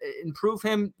 improve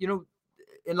him,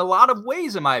 in a lot of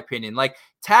ways, in my opinion. Like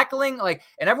tackling, and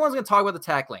everyone's going to talk about the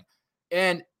tackling.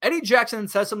 And Eddie Jackson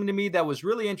said something to me that was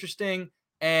really interesting.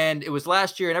 And it was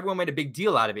last year, and everyone made a big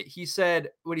deal out of it. He said,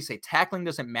 what did he say? Tackling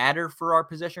doesn't matter for our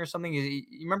position or something. You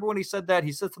remember when he said that?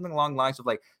 He said something along the lines of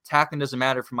tackling doesn't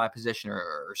matter for my position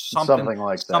or something. Something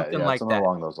like that.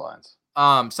 Along those lines.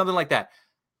 Something like that.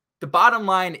 The bottom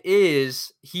line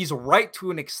is he's right to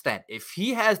an extent. If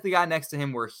he has the guy next to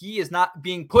him where he is not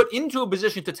being put into a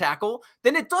position to tackle,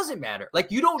 then it doesn't matter.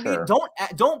 You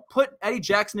don't put Eddie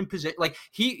Jackson in position.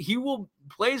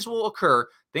 Plays will occur.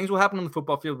 Things will happen on the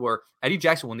football field where Eddie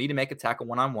Jackson will need to make a tackle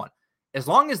one-on-one. As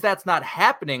long as that's not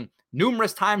happening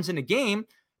numerous times in a game,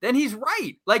 then he's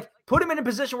right. Put him in a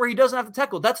position where he doesn't have to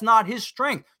tackle. That's not his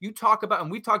strength. You talk about,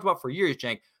 and we've talked about for years,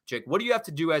 Jake, what do you have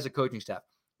to do as a coaching staff?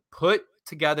 Put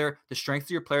together the strengths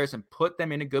of your players and put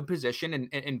them in a good position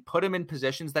and put them in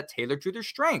positions that tailor to their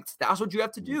strengths. That's what you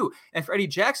have to do. And for Eddie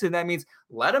Jackson, that means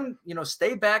let him,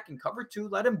 stay back and cover 2.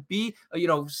 Let him be,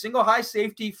 single high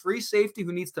safety, free safety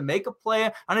who needs to make a play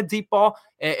on a deep ball.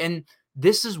 And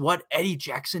this is what Eddie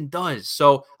Jackson does.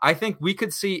 So I think we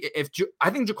could see I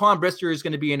think Jaquan Brisker is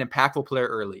going to be an impactful player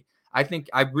early. I think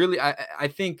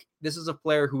this is a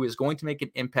player who is going to make an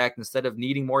impact instead of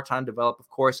needing more time to develop. Of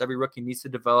course, every rookie needs to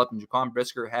develop, and Jaquan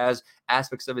Brisker has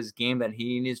aspects of his game that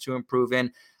he needs to improve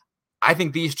in. I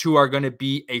think these two are going to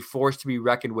be a force to be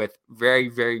reckoned with very,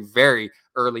 very, very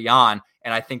early on,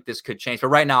 and I think this could change. But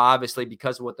right now, obviously,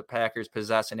 because of what the Packers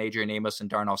possess in Adrian Amos and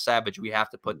Darnell Savage, we have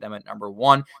to put them at number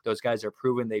 1. Those guys are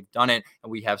proven. They've done it,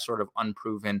 and we have sort of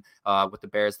unproven with the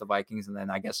Bears, the Vikings, and then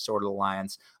I guess sort of the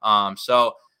Lions.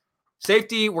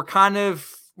 Safety, we're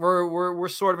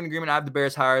sort of in agreement. I have the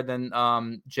Bears higher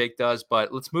than Jake does,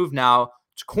 but let's move now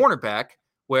to cornerback,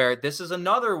 where this is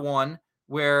another one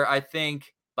where I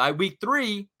think by week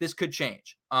 3 this could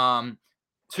change.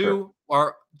 So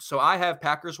I have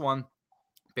Packers 1,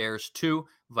 Bears 2,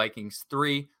 Vikings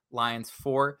 3, Lions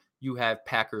 4. You have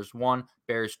Packers 1,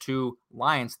 Bears 2,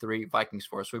 Lions 3, Vikings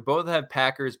 4. So we both have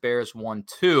Packers, Bears 1,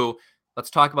 2.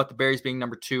 Let's talk about the Bears being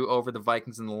number 2 over the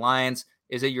Vikings and the Lions.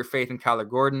 Is it your faith in Kyler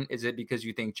Gordon? Is it because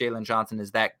you think Jalen Johnson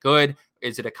is that good?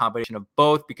 Is it a combination of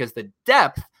both? Because the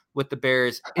depth with the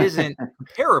Bears isn't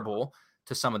comparable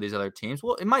to some of these other teams.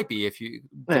 Well, it might be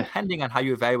depending on how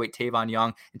you evaluate Tavon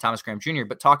Young and Thomas Graham Jr.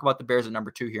 But talk about the Bears at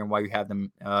number 2 here and why you have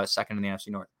them second in the NFC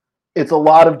North. It's a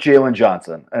lot of Jalen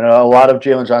Johnson, and a lot of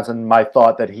Jalen Johnson. My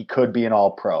thought that he could be an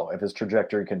All-Pro if his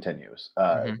trajectory continues.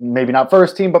 Maybe not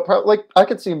first team, but I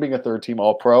could see him being a third-team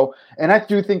All-Pro. And I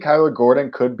do think Kyler Gordon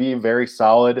could be a very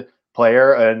solid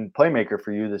player and playmaker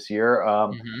for you this year.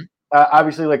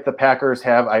 Obviously, the Packers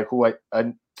have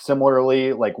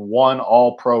similarly one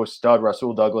All-Pro stud,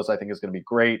 Rasul Douglas. I think is going to be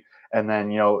great. And then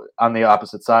on the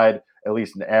opposite side, at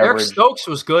least an average. Eric Stokes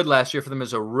was good last year for them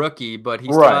as a rookie, but he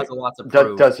still has a lot to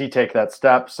prove. Does he take that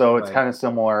step? So it's kind of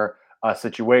similar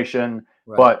situation.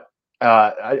 Right. But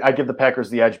I give the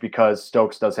Packers the edge because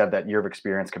Stokes does have that year of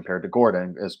experience compared to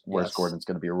Gordon, whereas Gordon's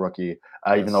going to be a rookie.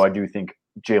 Even though I do think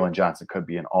Jalen Johnson could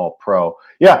be an all-pro.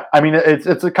 Yeah, I mean,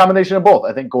 it's a combination of both.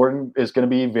 I think Gordon is going to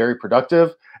be very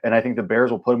productive, and I think the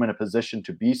Bears will put him in a position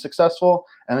to be successful.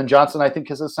 And then Johnson, I think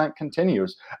his ascent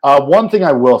continues. One thing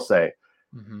I will say,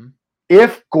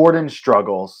 if Gordon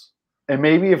struggles, and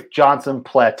maybe if Johnson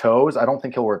plateaus, I don't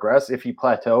think he'll regress. If he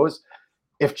plateaus,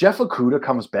 if Jeff Okudah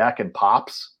comes back and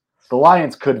pops, the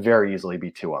Lions could very easily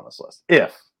be 2 on this list.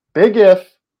 Big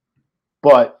if,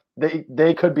 but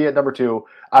they could be at number 2.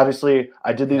 Obviously,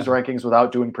 I did these rankings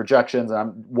without doing projections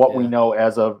and what we know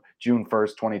as of June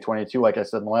 1st, 2022, like I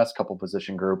said in the last couple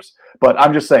position groups. But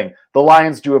I'm just saying the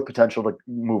Lions do have potential to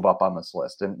move up on this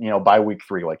list. And, by week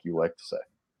 3, like you like to say.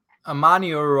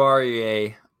 Amani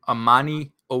Oruwariye.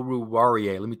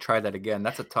 Let me try that again.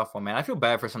 That's a tough one, man. I feel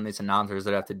bad for some of these announcers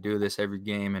that have to do this every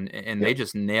game, and they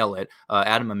just nail it.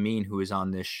 Adam Amin, who is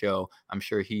on this show, I'm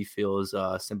sure he feels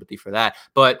sympathy for that.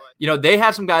 But, they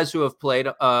have some guys who have played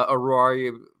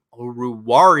Oruwariye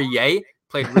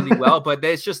played really well, but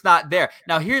it's just not there.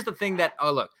 Now, here's the thing that,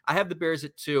 look, I have the Bears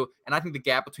at 2, and I think the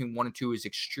gap between 1 and 2 is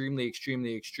extremely,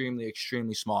 extremely, extremely,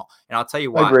 extremely small. And I'll tell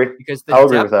you why. I agree. Because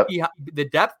the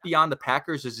depth beyond the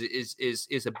Packers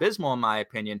is abysmal, in my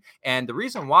opinion. And the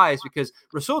reason why is because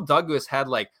Rasul Douglas had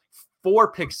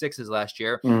 4 pick sixes last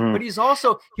year, but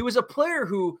he was a player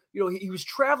who, he was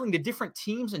traveling to different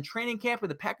teams in training camp,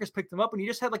 and the Packers picked him up, and he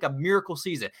just had a miracle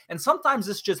season. And sometimes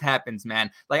this just happens,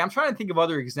 man. I'm trying to think of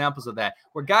other examples of that,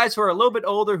 where guys who are a little bit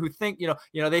older, who think,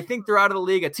 they think they're out of the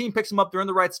league, a team picks them up, they're in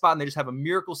the right spot, and they just have a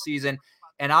miracle season.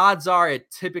 And odds are it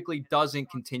typically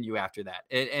doesn't continue after that.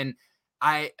 And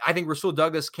I think Rasul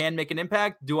Douglas can make an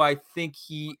impact. Do I think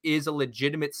he is a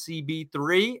legitimate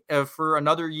CB3 for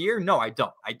another year? No, I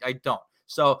don't. I don't.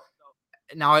 So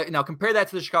now compare that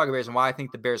to the Chicago Bears and why I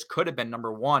think the Bears could have been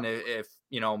number 1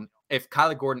 if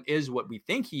Kyler Gordon is what we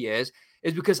think he is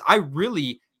because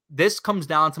this comes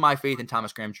down to my faith in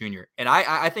Thomas Graham Jr. And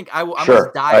I think I'm going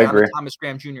to die on the Thomas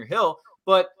Graham Jr. hill,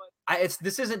 but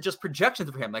this isn't just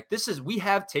projections for him. We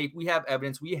have tape, we have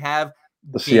evidence, we have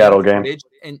the Seattle game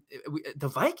and the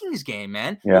Vikings game,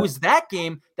 man. Yeah. It was that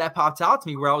game that popped out to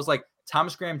me where I was like,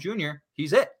 Thomas Graham Jr.,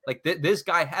 he's it. This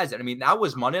guy has it. I mean, that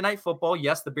was Monday Night Football.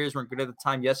 Yes, the Bears weren't good at the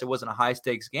time. Yes, it wasn't a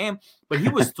high-stakes game, but he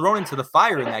was thrown into the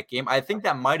fire in that game. I think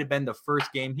that might have been the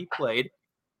first game he played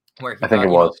where he it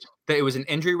was. It was an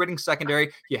injury-ridden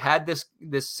secondary. You had this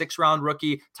 6th-round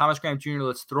rookie, Thomas Graham Jr.,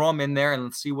 let's throw him in there and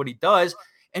let's see what he does.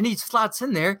 And he slots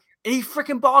in there, and he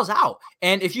freaking balls out.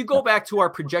 And if you go back to our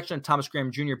projection of Thomas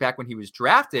Graham Jr. back when he was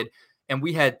drafted, and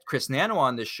we had Chris Nano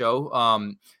on this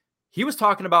show, he was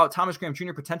talking about Thomas Graham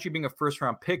Jr. potentially being a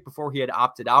first-round pick before he had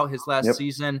opted out his last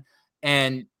season.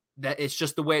 And that it's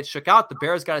just the way it shook out. The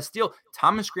Bears got a steal.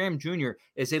 Thomas Graham Jr.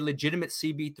 is a legitimate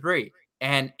CB3.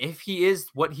 And if he is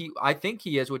what I think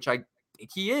he is, which I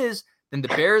think he is, then the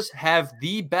Bears have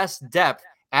the best depth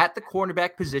at the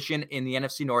cornerback position in the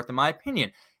NFC North, in my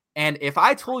opinion. And if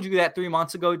I told you that 3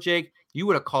 months ago, Jake, you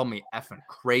would have called me effing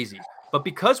crazy. But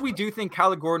because we do think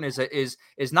Kyler Gordon is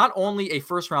not only a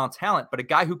first-round talent, but a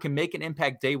guy who can make an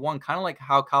impact day one, kind of like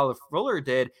how Kyler Fuller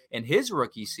did in his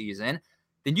rookie season,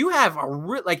 then you have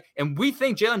and we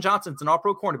think Jalen Johnson's an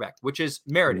all-pro cornerback, which is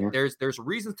merited. Mm-hmm. There's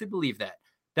reasons to believe that.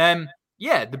 Then,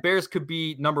 yeah, the Bears could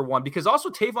be number 1 because also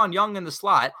Tavon Young in the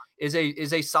slot is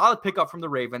a solid pickup from the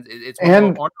Ravens. It's one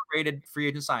of the underrated free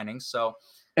agent signings. So.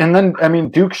 And then, I mean,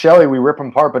 Duke Shelley, we rip him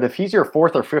apart, but if he's your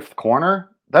 4th or 5th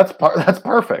corner, that's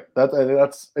perfect.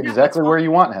 That's exactly where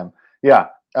you want him. Yeah,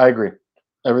 I agree.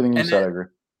 Everything you said, I agree.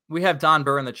 We have Don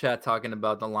Burr in the chat talking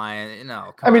about the Lion.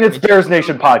 It's Bears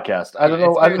Nation podcast. I don't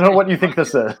know what you think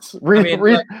this is. Read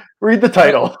the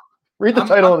title. Read the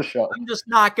title of the show. I'm just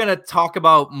not going to talk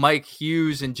about Mike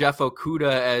Hughes and Jeff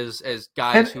Okudah as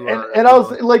guys who are. And I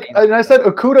was and I said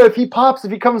Okudah, if he pops,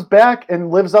 if he comes back and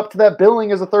lives up to that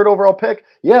billing as a 3rd overall pick,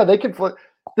 yeah, they could flip.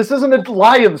 This isn't a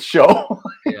Lions show.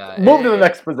 Yeah, move to the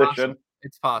next position.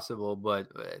 It's possible, but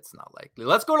it's not likely.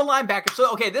 Let's go to linebacker.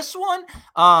 So, okay, this one,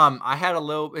 I had a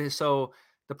little. So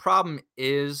the problem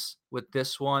is with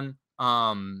this one,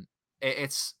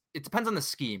 it depends on the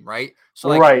scheme, right?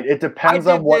 So, right. It depends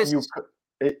on what you.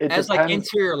 It as depends.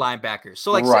 Interior linebackers.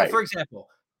 So, say, for example,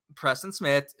 Preston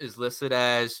Smith is listed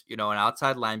as, an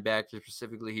outside linebacker.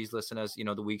 Specifically, he's listed as,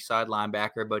 the weak side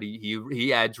linebacker, but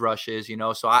he adds rushes,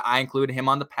 so I included him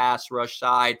on the pass rush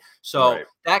side. So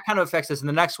that kind of affects us. And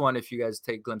the next one, if you guys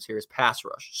take a glimpse here, is pass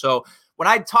rush. So when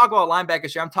I talk about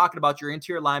linebackers here, I'm talking about your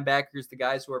interior linebackers, the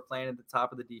guys who are playing at the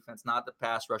top of the defense, not the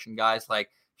pass rushing guys. Like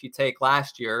if you take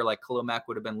last year, like Khalil Mack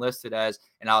would have been listed as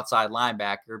an outside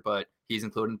linebacker, but he's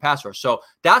included in pass rush. So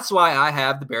that's why I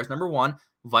have the Bears number 1,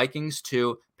 Vikings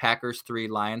 2, Packers 3,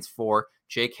 Lions 4.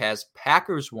 Jake has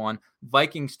Packers 1,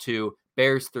 Vikings 2,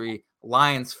 Bears 3,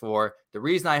 Lions 4. The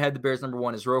reason I had the Bears number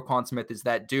 1 is Roquan Smith is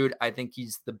that dude. I think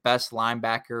he's the best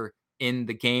linebacker in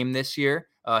the game this year.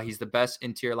 He's the best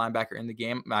interior linebacker in the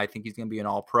game. I think he's going to be an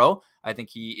all-pro. I think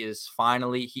he is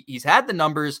finally he's had the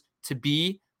numbers to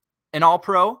be an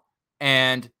all-pro,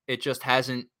 and it just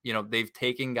hasn't, they've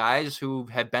taken guys who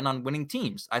have been on winning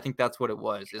teams. I think that's what it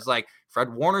was. It's like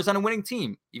Fred Warner's on a winning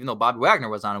team, even though Bobby Wagner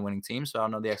was on a winning team. So I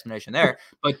don't know the explanation there.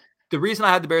 But the reason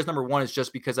I had the Bears number 1 is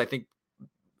just because I think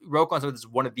Roquan Smith is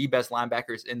one of the best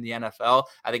linebackers in the NFL.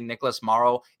 I think Nicholas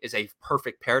Morrow is a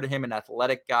perfect pair to him, an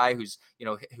athletic guy who's,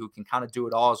 who can kind of do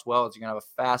it all as well. As you're going to have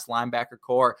a fast linebacker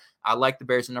core. I like the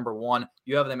Bears at number 1.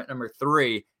 You have them at number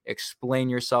 3. Explain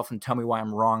yourself and tell me why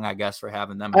I'm wrong, I guess, for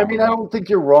having them. I mean, I don't think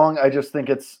you're wrong. I just think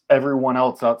it's everyone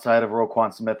else outside of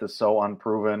Roquan Smith is so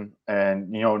unproven. And,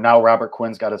 now Robert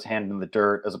Quinn's got his hand in the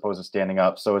dirt as opposed to standing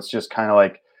up. So it's just kind of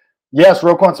like, yes,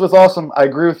 Roquan Smith's awesome. I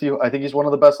agree with you. I think he's one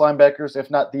of the best linebackers,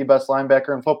 if not the best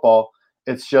linebacker in football.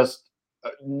 It's just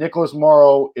Nicholas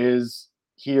Morrow is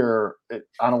here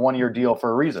on a 1-year deal for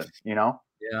a reason, Yeah.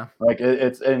 Like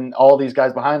it's and all these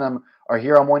guys behind them are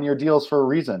here on 1-year deals for a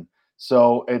reason.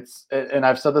 So and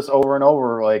I've said this over and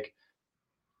over, like,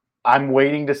 I'm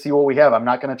waiting to see what we have. I'm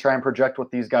not going to try and project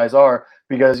what these guys are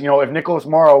because, if Nicholas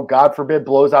Morrow, God forbid,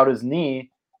 blows out his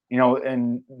knee,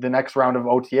 in the next round of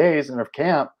OTAs and of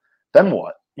camp, then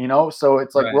what? So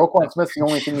it's like right. Roquan Smith's the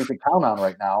only thing you can count on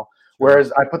right now.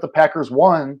 Whereas I put the Packers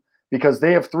 1 because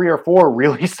they have 3 or 4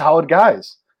 really solid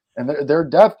guys. And their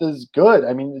depth is good.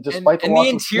 I mean, despite the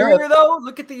interior, though,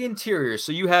 look at the interior.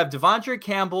 So you have Devondre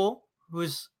Campbell,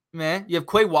 who's man. You have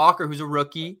Quay Walker, who's a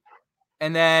rookie,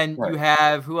 and then you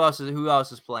have who else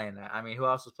is playing that? I mean, who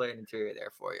else is playing interior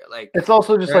there for you? Like it's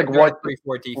also just like what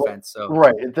 3-4 defense. So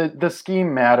right, the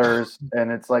scheme matters,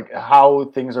 and it's like how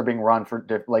things are being run for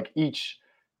like each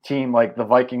team. Like the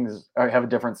Vikings have a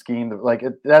different scheme. Like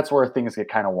that's where things get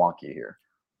kind of wonky here.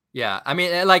 Yeah, I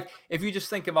mean, like if you just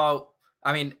think about.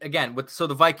 I mean, again,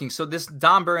 the Vikings. So this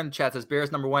Don Burr in the chat says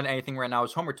Bears number 1. Anything right now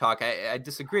is homer talk. I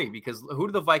disagree because who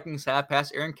do the Vikings have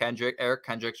past Eric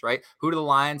Kendricks, right? Who do the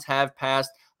Lions have past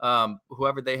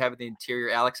whoever they have in the interior?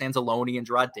 Alex Anzalone and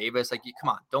Gerard Davis. Like, come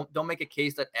on, don't make a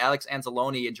case that Alex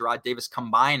Anzalone and Gerard Davis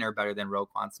combined are better than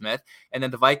Roquan Smith. And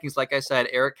then the Vikings, like I said,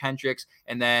 Eric Kendricks,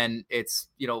 and then it's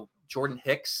Jordan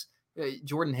Hicks.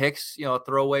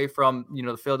 Throwaway from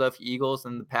the Philadelphia Eagles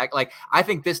and the Pack. Like, I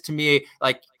think this to me,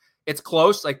 like. It's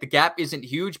close. Like the gap isn't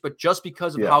huge, but just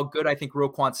because of how good I think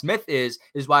Roquan Smith is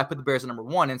why I put the Bears at number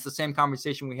 1. And it's the same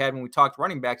conversation we had when we talked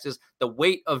running backs is the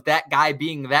weight of that guy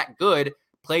being that good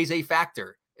plays a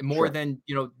factor more than,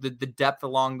 the depth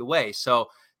along the way. So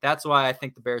that's why I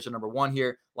think the Bears are number 1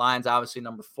 here. Lions, obviously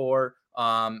number 4.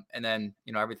 And then,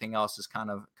 everything else is kind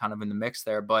of in the mix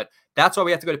there, but that's why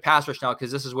we have to go to pass rush now.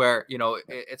 Cause this is where,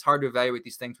 it's hard to evaluate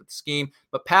these things with the scheme,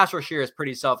 but pass rush here is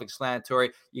pretty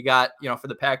self-explanatory. You got, for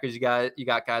the Packers, you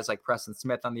got guys like Preston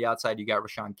Smith on the outside. You got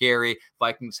Rashawn Gary.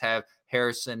 Vikings have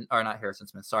Darius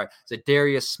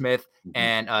Smith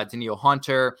and Daniil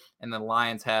Hunter. And the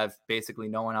Lions have basically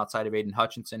no one outside of Aiden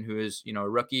Hutchinson, who is, a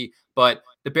rookie. But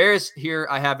the Bears here,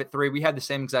 I have at 3. We have the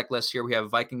same exact list here. We have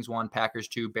Vikings 1, Packers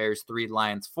 2, Bears 3,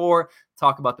 Lions 4.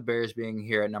 Talk about the Bears being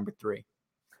here at number 3.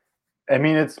 I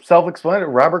mean, it's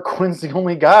self-explanatory. Robert Quinn's the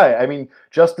only guy. I mean,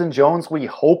 Justin Jones, we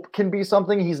hope can be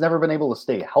something. He's never been able to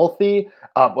stay healthy.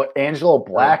 But Angelo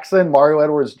Blackson, Mario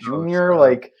Edwards Jr.,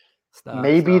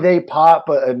 maybe they pop,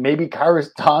 but maybe Kyrus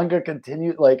Tonga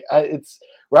continue. Like it's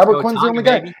Robert Quinn's the only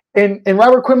guy, and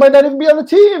Robert Quinn might not even be on the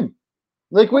team.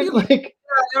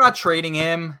 They're not trading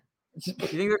him. You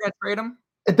think they're gonna trade him?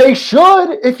 They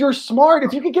should. If you're smart,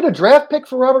 if you could get a draft pick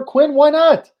for Robert Quinn, why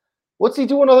not? What's he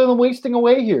doing other than wasting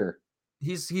away here?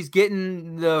 He's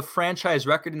getting the franchise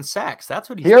record in sacks. That's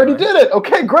what he already did it.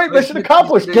 Okay, great, mission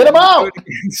accomplished. Get him out.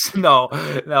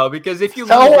 No, because if you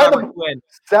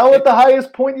sell at the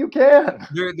highest point you can.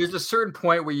 There's a certain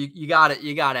point where you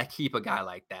gotta keep a guy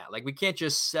like that. Like we can't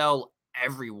just sell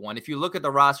everyone. If you look at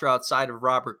the roster outside of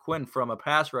Robert Quinn from a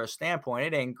pass rush standpoint,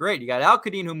 it ain't great. You got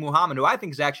Al-Quadin Muhammad, who I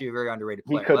think is actually a very underrated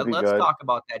player. Let's talk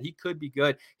about that. He could be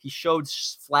good. He showed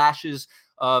flashes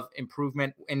of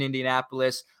improvement in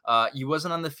Indianapolis. He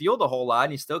wasn't on the field a whole lot,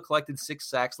 and he still collected 6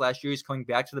 sacks last year. He's coming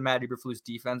back to the Matt Eberflus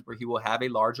defense where he will have a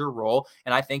larger role,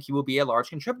 and I think he will be a large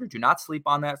contributor. Do not sleep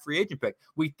on that free agent pick.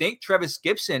 We think Trevis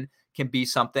Gibson can be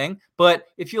something, but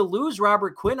if you lose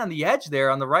Robert Quinn on the edge there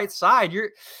on the right side,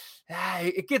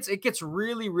 it gets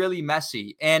really, really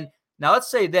messy. And now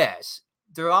let's say this.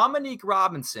 Dominique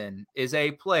Robinson is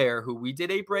a player who we did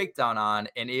a breakdown on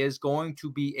and is going to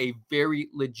be a very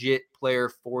legit player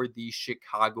for the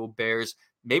Chicago Bears.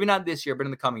 Maybe not this year, but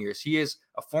in the coming years. He is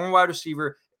a former wide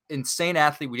receiver, insane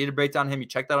athlete. We did a breakdown on him. You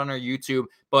check that on our YouTube,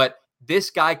 but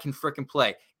this guy can freaking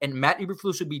play. And Matt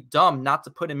Eberflus would be dumb not to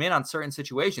put him in on certain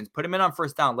situations. Put him in on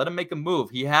first down. Let him make a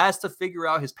move. He has to figure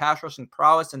out his pass rushing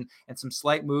prowess and some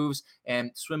slight moves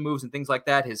and swim moves and things like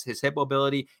that. His hip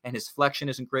mobility and his flexion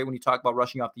isn't great when you talk about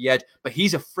rushing off the edge. But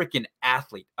he's a freaking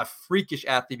athlete, a freakish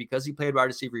athlete because he played wide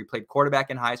receiver. He played quarterback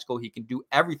in high school. He can do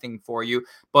everything for you.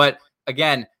 But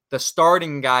again, the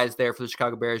starting guys there for the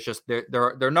Chicago Bears, just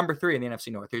they're number 3 in the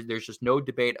NFC North. There's just no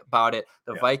debate about it.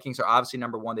 The Vikings are obviously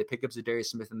number 1. They pick up Zadarius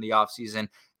Smith in the offseason.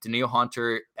 Daniil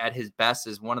Hunter at his best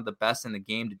is one of the best in the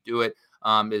game to do it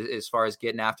as far as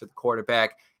getting after the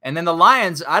quarterback. And then the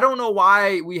Lions, I don't know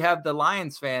why we have the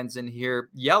Lions fans in here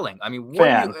yelling. I mean,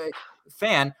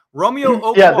 fan Romeo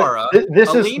Okwara.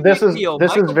 This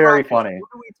is very funny.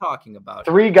 What are we talking about?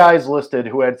 3 guys listed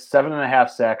who had 7.5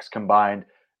 sacks combined.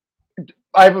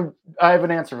 I have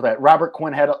an answer for that. Robert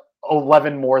Quinn had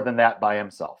 11 more than that by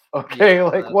himself. Okay,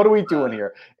 what are we doing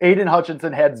here? Aiden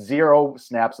Hutchinson had 0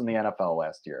 snaps in the NFL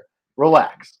last year.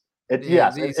 Relax.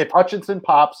 If Hutchinson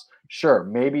pops, sure,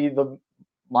 maybe the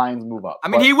Lions move up. I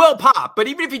mean, he will pop, but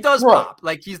even if he does pop,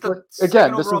 he's the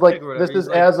again. This is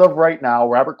as of right now.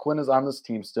 Robert Quinn is on this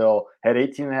team still. Had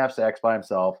 18.5 sacks by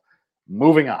himself.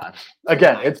 Moving on.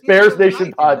 Again, it's Bears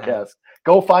Nation podcast.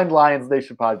 Go find Lions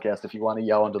Nation podcast if you want to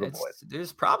yell into the voice.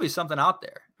 There's probably something out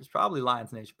there. There's probably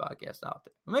Lions Nation podcast out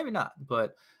there. Maybe not,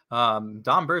 but Don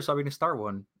Burr's probably going to start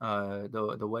one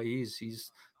the way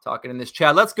he's talking in this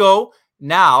chat. Let's go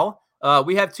now.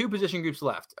 We have 2 position groups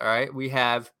left. All right. We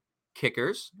have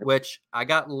kickers, which I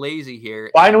got lazy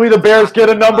here. Finally, the Bears get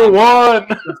a number 1.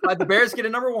 The Bears get a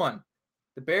number 1.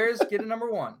 The Bears get a number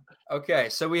 1. Okay.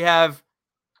 So we have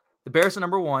the Bears are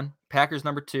number 1, Packers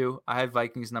number 2. I have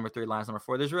Vikings number 3, Lions number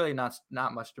 4. There's really not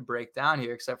much to break down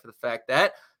here except for the fact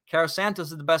that Carlos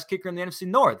Santos is the best kicker in the NFC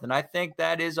North, and I think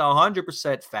that is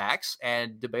 100% facts.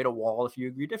 And debate a wall if you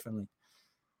agree differently.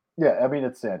 Yeah, I mean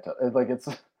it's Santos.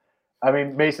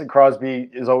 Mason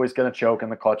Crosby is always going to choke in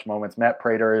the clutch moments. Matt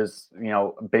Prater is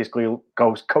basically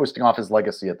coasting off his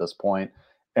legacy at this point,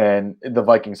 and the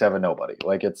Vikings have a nobody.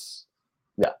 This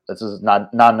is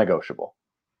non-negotiable.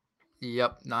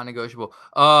 Yep, non-negotiable.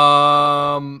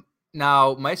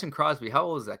 Now Mason Crosby, how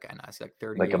old is that guy now? He's like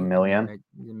 30. Like a million.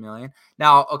 A million.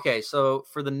 Now, okay, so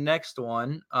for the next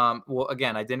one, well,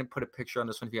 again, I didn't put a picture on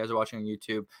this one. If you guys are watching on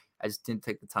YouTube, I just didn't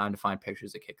take the time to find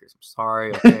pictures of kickers. I'm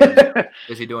sorry. Okay,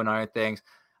 busy doing other things.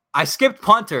 I skipped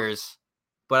punters,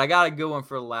 but I got a good one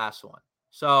for the last one.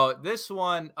 So this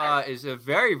one is a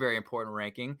very, very important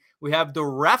ranking. We have the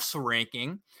refs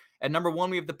ranking. At number 1,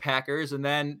 we have the Packers, and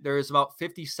then there's about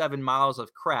 57 miles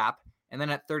of crap. And then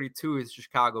at 32 is the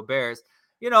Chicago Bears.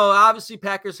 Obviously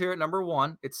Packers here at number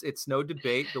 1. It's no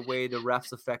debate the way the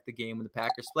refs affect the game when the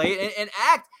Packers play and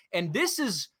act. And this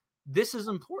is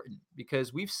important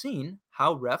because we've seen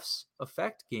how refs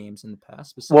affect games in the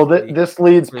past. Well, this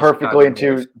leads perfectly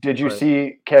into. Did you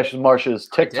see Cassius Marsh's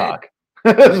TikTok?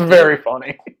 It's very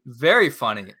funny. Very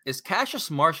funny. Is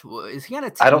Cassius Marsh? Is he on a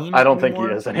team? I don't think he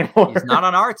is anymore. He's not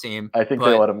on our team. I think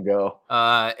they let him go.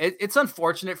 It's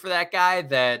unfortunate for that guy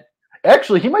that.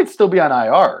 Actually, he might still be on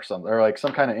IR or something, or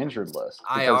some kind of injured list.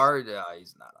 IR?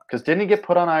 He's not. Because didn't he get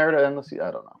put on IR to end the season?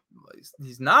 I don't know.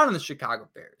 He's not on the Chicago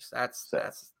Bears. That's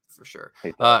for sure.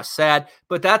 Sad,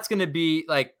 but that's going to be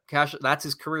Cash. That's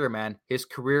his career, man. His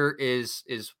career is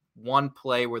one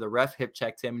play where the ref hip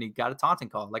checked him and he got a taunting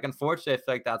call. Unfortunately, I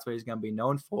feel like that's what he's going to be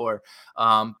known for.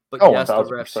 But yes, 1,000%.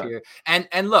 The refs here.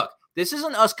 And look, this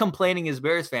isn't us complaining as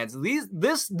Bears fans.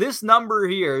 This number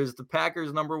here is the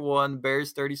Packers number 1,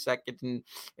 Bears 32nd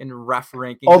in ref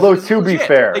ranking. Although to be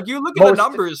fair, you look at the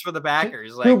numbers for the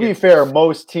Packers. To be fair,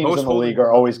 most teams in the league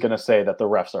are always going to say that the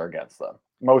refs are against them.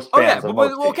 Most fans.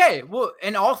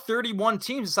 And all 31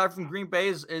 teams aside from Green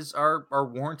Bay are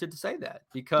warranted to say that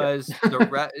because the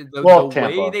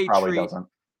way they probably treat doesn't.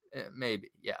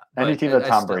 Maybe, yeah. Any team that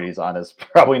Tom Brady's on is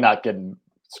probably not getting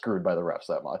screwed by the refs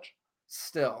that much.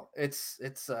 Still, it's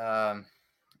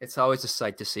always a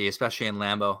sight to see, especially in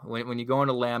Lambeau. When you go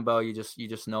into Lambeau, you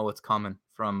just know what's coming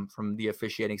from the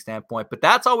officiating standpoint. But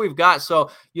that's all we've got. So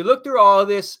you look through all of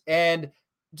this and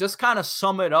just kind of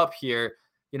sum it up here.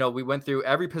 We went through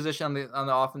every position on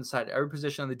the offensive side, every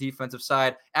position on the defensive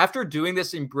side. After doing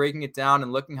this and breaking it down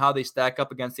and looking how they stack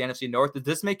up against the NFC North, did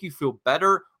this make you feel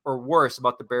better or worse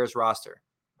about the Bears roster?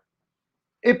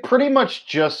 It pretty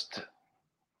much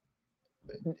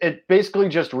it basically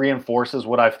just reinforces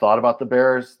what I've thought about the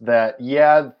Bears, that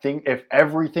if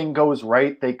everything goes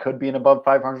right, they could be an above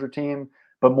 500 team,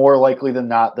 but more likely than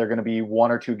not, they're going to be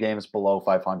 1 or 2 games below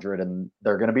 500 and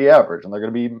they're going to be average and they're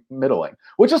going to be middling,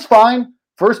 which is fine.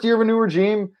 First year of a new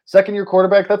regime, second year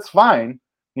quarterback, that's fine.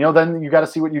 then you got to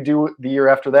see what you do the year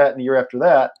after that and the year after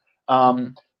that.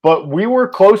 But we were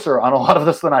closer on a lot of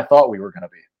this than I thought we were going to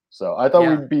be. So I thought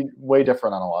we'd be way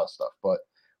different on a lot of stuff, but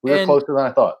we were closer than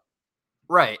I thought.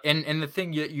 Right. And the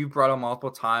thing you brought up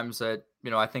multiple times that,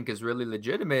 I think is really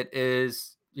legitimate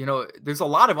is, there's a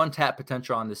lot of untapped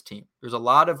potential on this team. There's a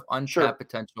lot of untapped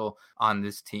potential on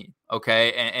this team.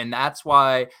 Okay. And that's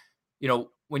why,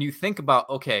 when you think about,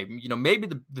 okay, maybe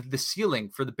the ceiling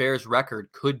for the Bears record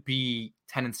could be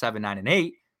 10-7,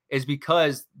 9-8 is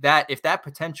because that if that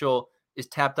potential is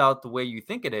tapped out the way you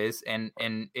think it is, and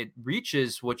it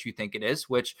reaches what you think it is,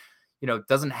 which,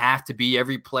 doesn't have to be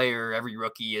every player, every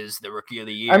rookie is the rookie of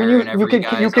the year. I mean, you can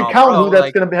count who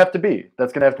that's going to have to be.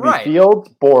 That's going to have to be Fields,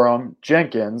 Borum,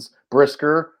 Jenkins,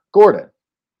 Brisker, Gordon.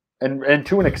 And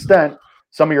to an extent,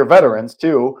 some of your veterans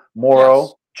too,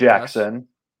 Morrow, Jackson.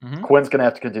 Quinn's going to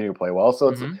have to continue to play well.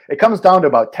 So it comes down to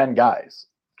about 10 guys,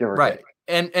 give or take.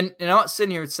 And I'm not sitting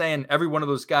here saying every one of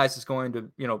those guys is going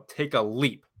to, take a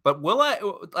leap. But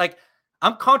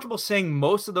I'm comfortable saying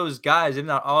most of those guys, if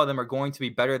not all of them, are going to be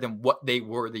better than what they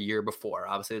were the year before.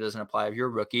 Obviously, it doesn't apply if you're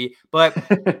a rookie. But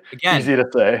again, easy to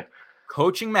say.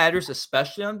 Coaching matters,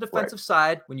 especially on the defensive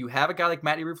side, when you have a guy like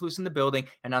Matt Eberflus in the building,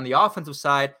 and on the offensive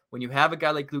side, when you have a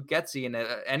guy like Luke Getsy and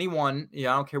anyone, I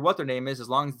don't care what their name is, as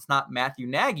long as it's not Matthew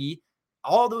Nagy,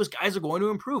 all those guys are going to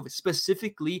improve,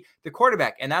 specifically the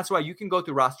quarterback. And that's why you can go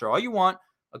through roster all you want.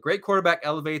 A great quarterback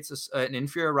elevates an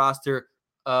inferior roster.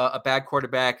 A bad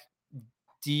quarterback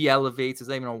de-elevates, is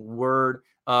not even a word,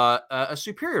 a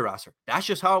superior roster. That's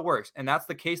just how it works. And that's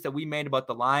the case that we made about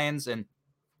the Lions and,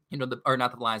 or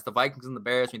not the Lions, the Vikings and the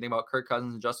Bears, when you think about Kirk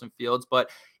Cousins and Justin Fields. But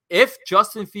if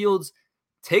Justin Fields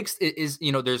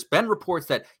there's been reports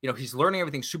that, he's learning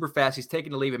everything super fast. He's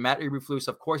taking a leave. And Matt Eberflus,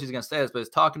 of course, he's going to say this, but he's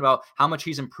talking about how much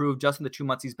he's improved just in the 2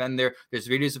 months he's been there. There's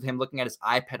videos of him looking at his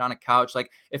iPad on a couch.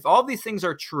 Like, if all these things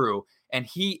are true, and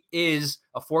he is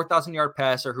a 4,000-yard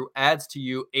passer who adds to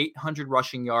you 800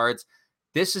 rushing yards,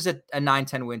 this is a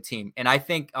 9-10 win team. And I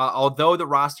think although the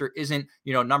roster isn't,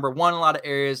 number one in a lot of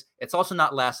areas, it's also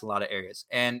not last in a lot of areas.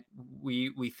 And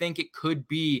we think it could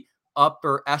be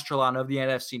upper echelon of the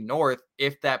NFC North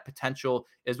if that potential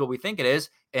is what we think it is.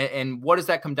 And what does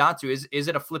that come down to? Is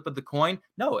it a flip of the coin?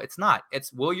 No, it's not.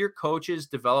 It's, will your coaches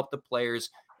develop the players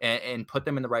and put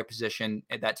them in the right position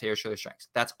that to show their strengths?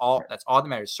 That's all that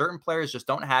matters. Certain players just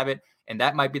don't have it, and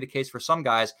that might be the case for some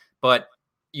guys, but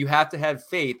you have to have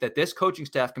faith that this coaching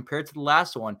staff, compared to the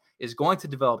last one, is going to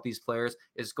develop these players,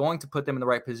 is going to put them in the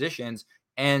right positions,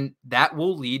 and that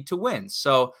will lead to wins.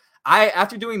 So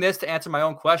after doing this, to answer my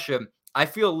own question, I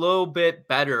feel a little bit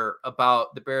better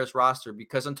about the Bears roster,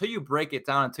 because until you break it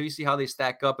down, until you see how they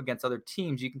stack up against other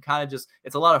teams, you can kind of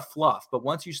it's a lot of fluff. But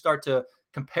once you start to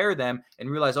compare them and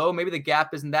realize, oh, maybe the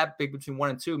gap isn't that big between 1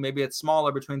 and 2, maybe it's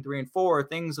smaller between 3 and 4,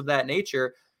 things of that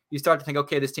nature, you start to think,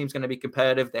 okay, this team's going to be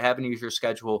competitive. They have an easier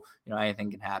schedule.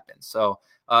 Anything can happen. So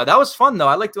that was fun, though.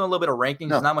 I like doing a little bit of rankings.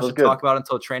 There's not much to talk about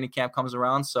until training camp comes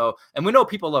around. So, and we know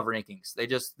people love rankings. They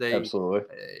absolutely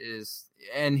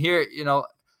and here,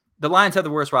 the Lions have the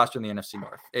worst roster in the NFC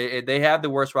North. They have the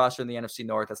worst roster in the NFC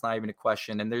North. That's not even a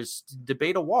question. And there's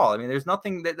debate a wall. I mean, there's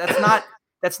nothing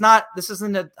this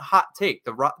isn't a hot take.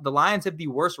 The Lions have the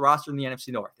worst roster in the NFC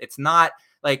North. It's not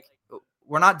like,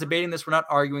 we're not debating this. We're not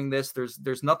arguing this.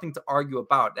 There's nothing to argue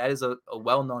about. That is a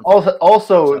well-known thing.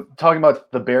 Also, talking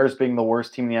about the Bears being the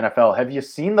worst team in the NFL, have you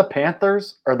seen the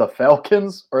Panthers or the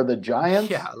Falcons or the Giants?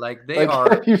 Yeah, they are.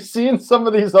 Have you seen some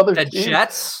of these other teams?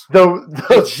 Jets?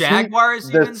 The Jaguars?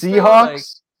 The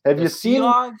Seahawks? Have you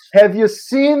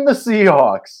seen the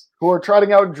Seahawks, who are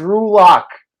trotting out Drew Lock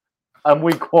on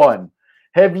week 1?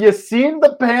 Have you seen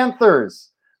the Panthers,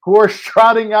 who are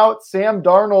trotting out Sam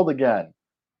Darnold again?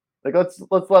 Let's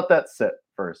let that sit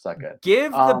for a second.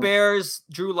 Give the Bears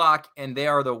Drew Lock, and they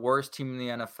are the worst team in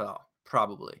the NFL,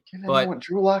 probably.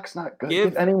 Drew Lock's not good.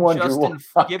 Give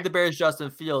the Bears Justin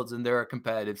Fields, and they're a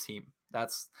competitive team.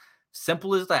 That's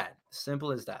simple as that.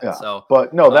 Yeah. So,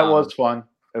 but no, that was fun.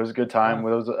 It was a good time.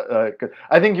 Yeah. It was good.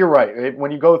 I think you're right.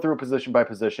 When you go through position by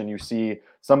position, you see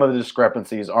some of the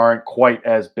discrepancies aren't quite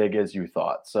as big as you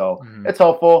thought. So it's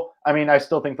helpful. I mean, I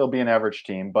still think they'll be an average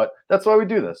team, but that's why we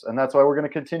do this. And that's why we're going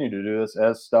to continue to do this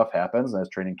as stuff happens and as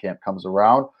training camp comes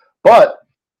around. But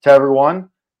to everyone,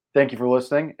 thank you for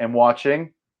listening and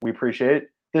watching. We appreciate it.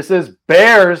 This is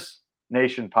Bears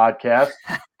Nation Podcast.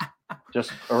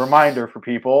 Just a reminder for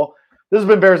people. This has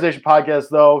been Bears Nation Podcast,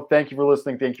 though. Thank you for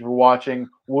listening. Thank you for watching.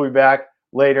 We'll be back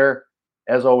later.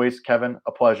 As always, Kevin,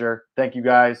 a pleasure. Thank you,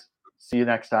 guys. See you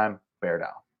next time. Bear down.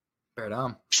 Bear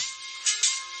down.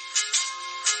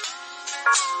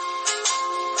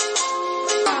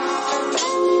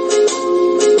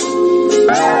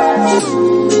 All right.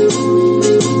 Bye.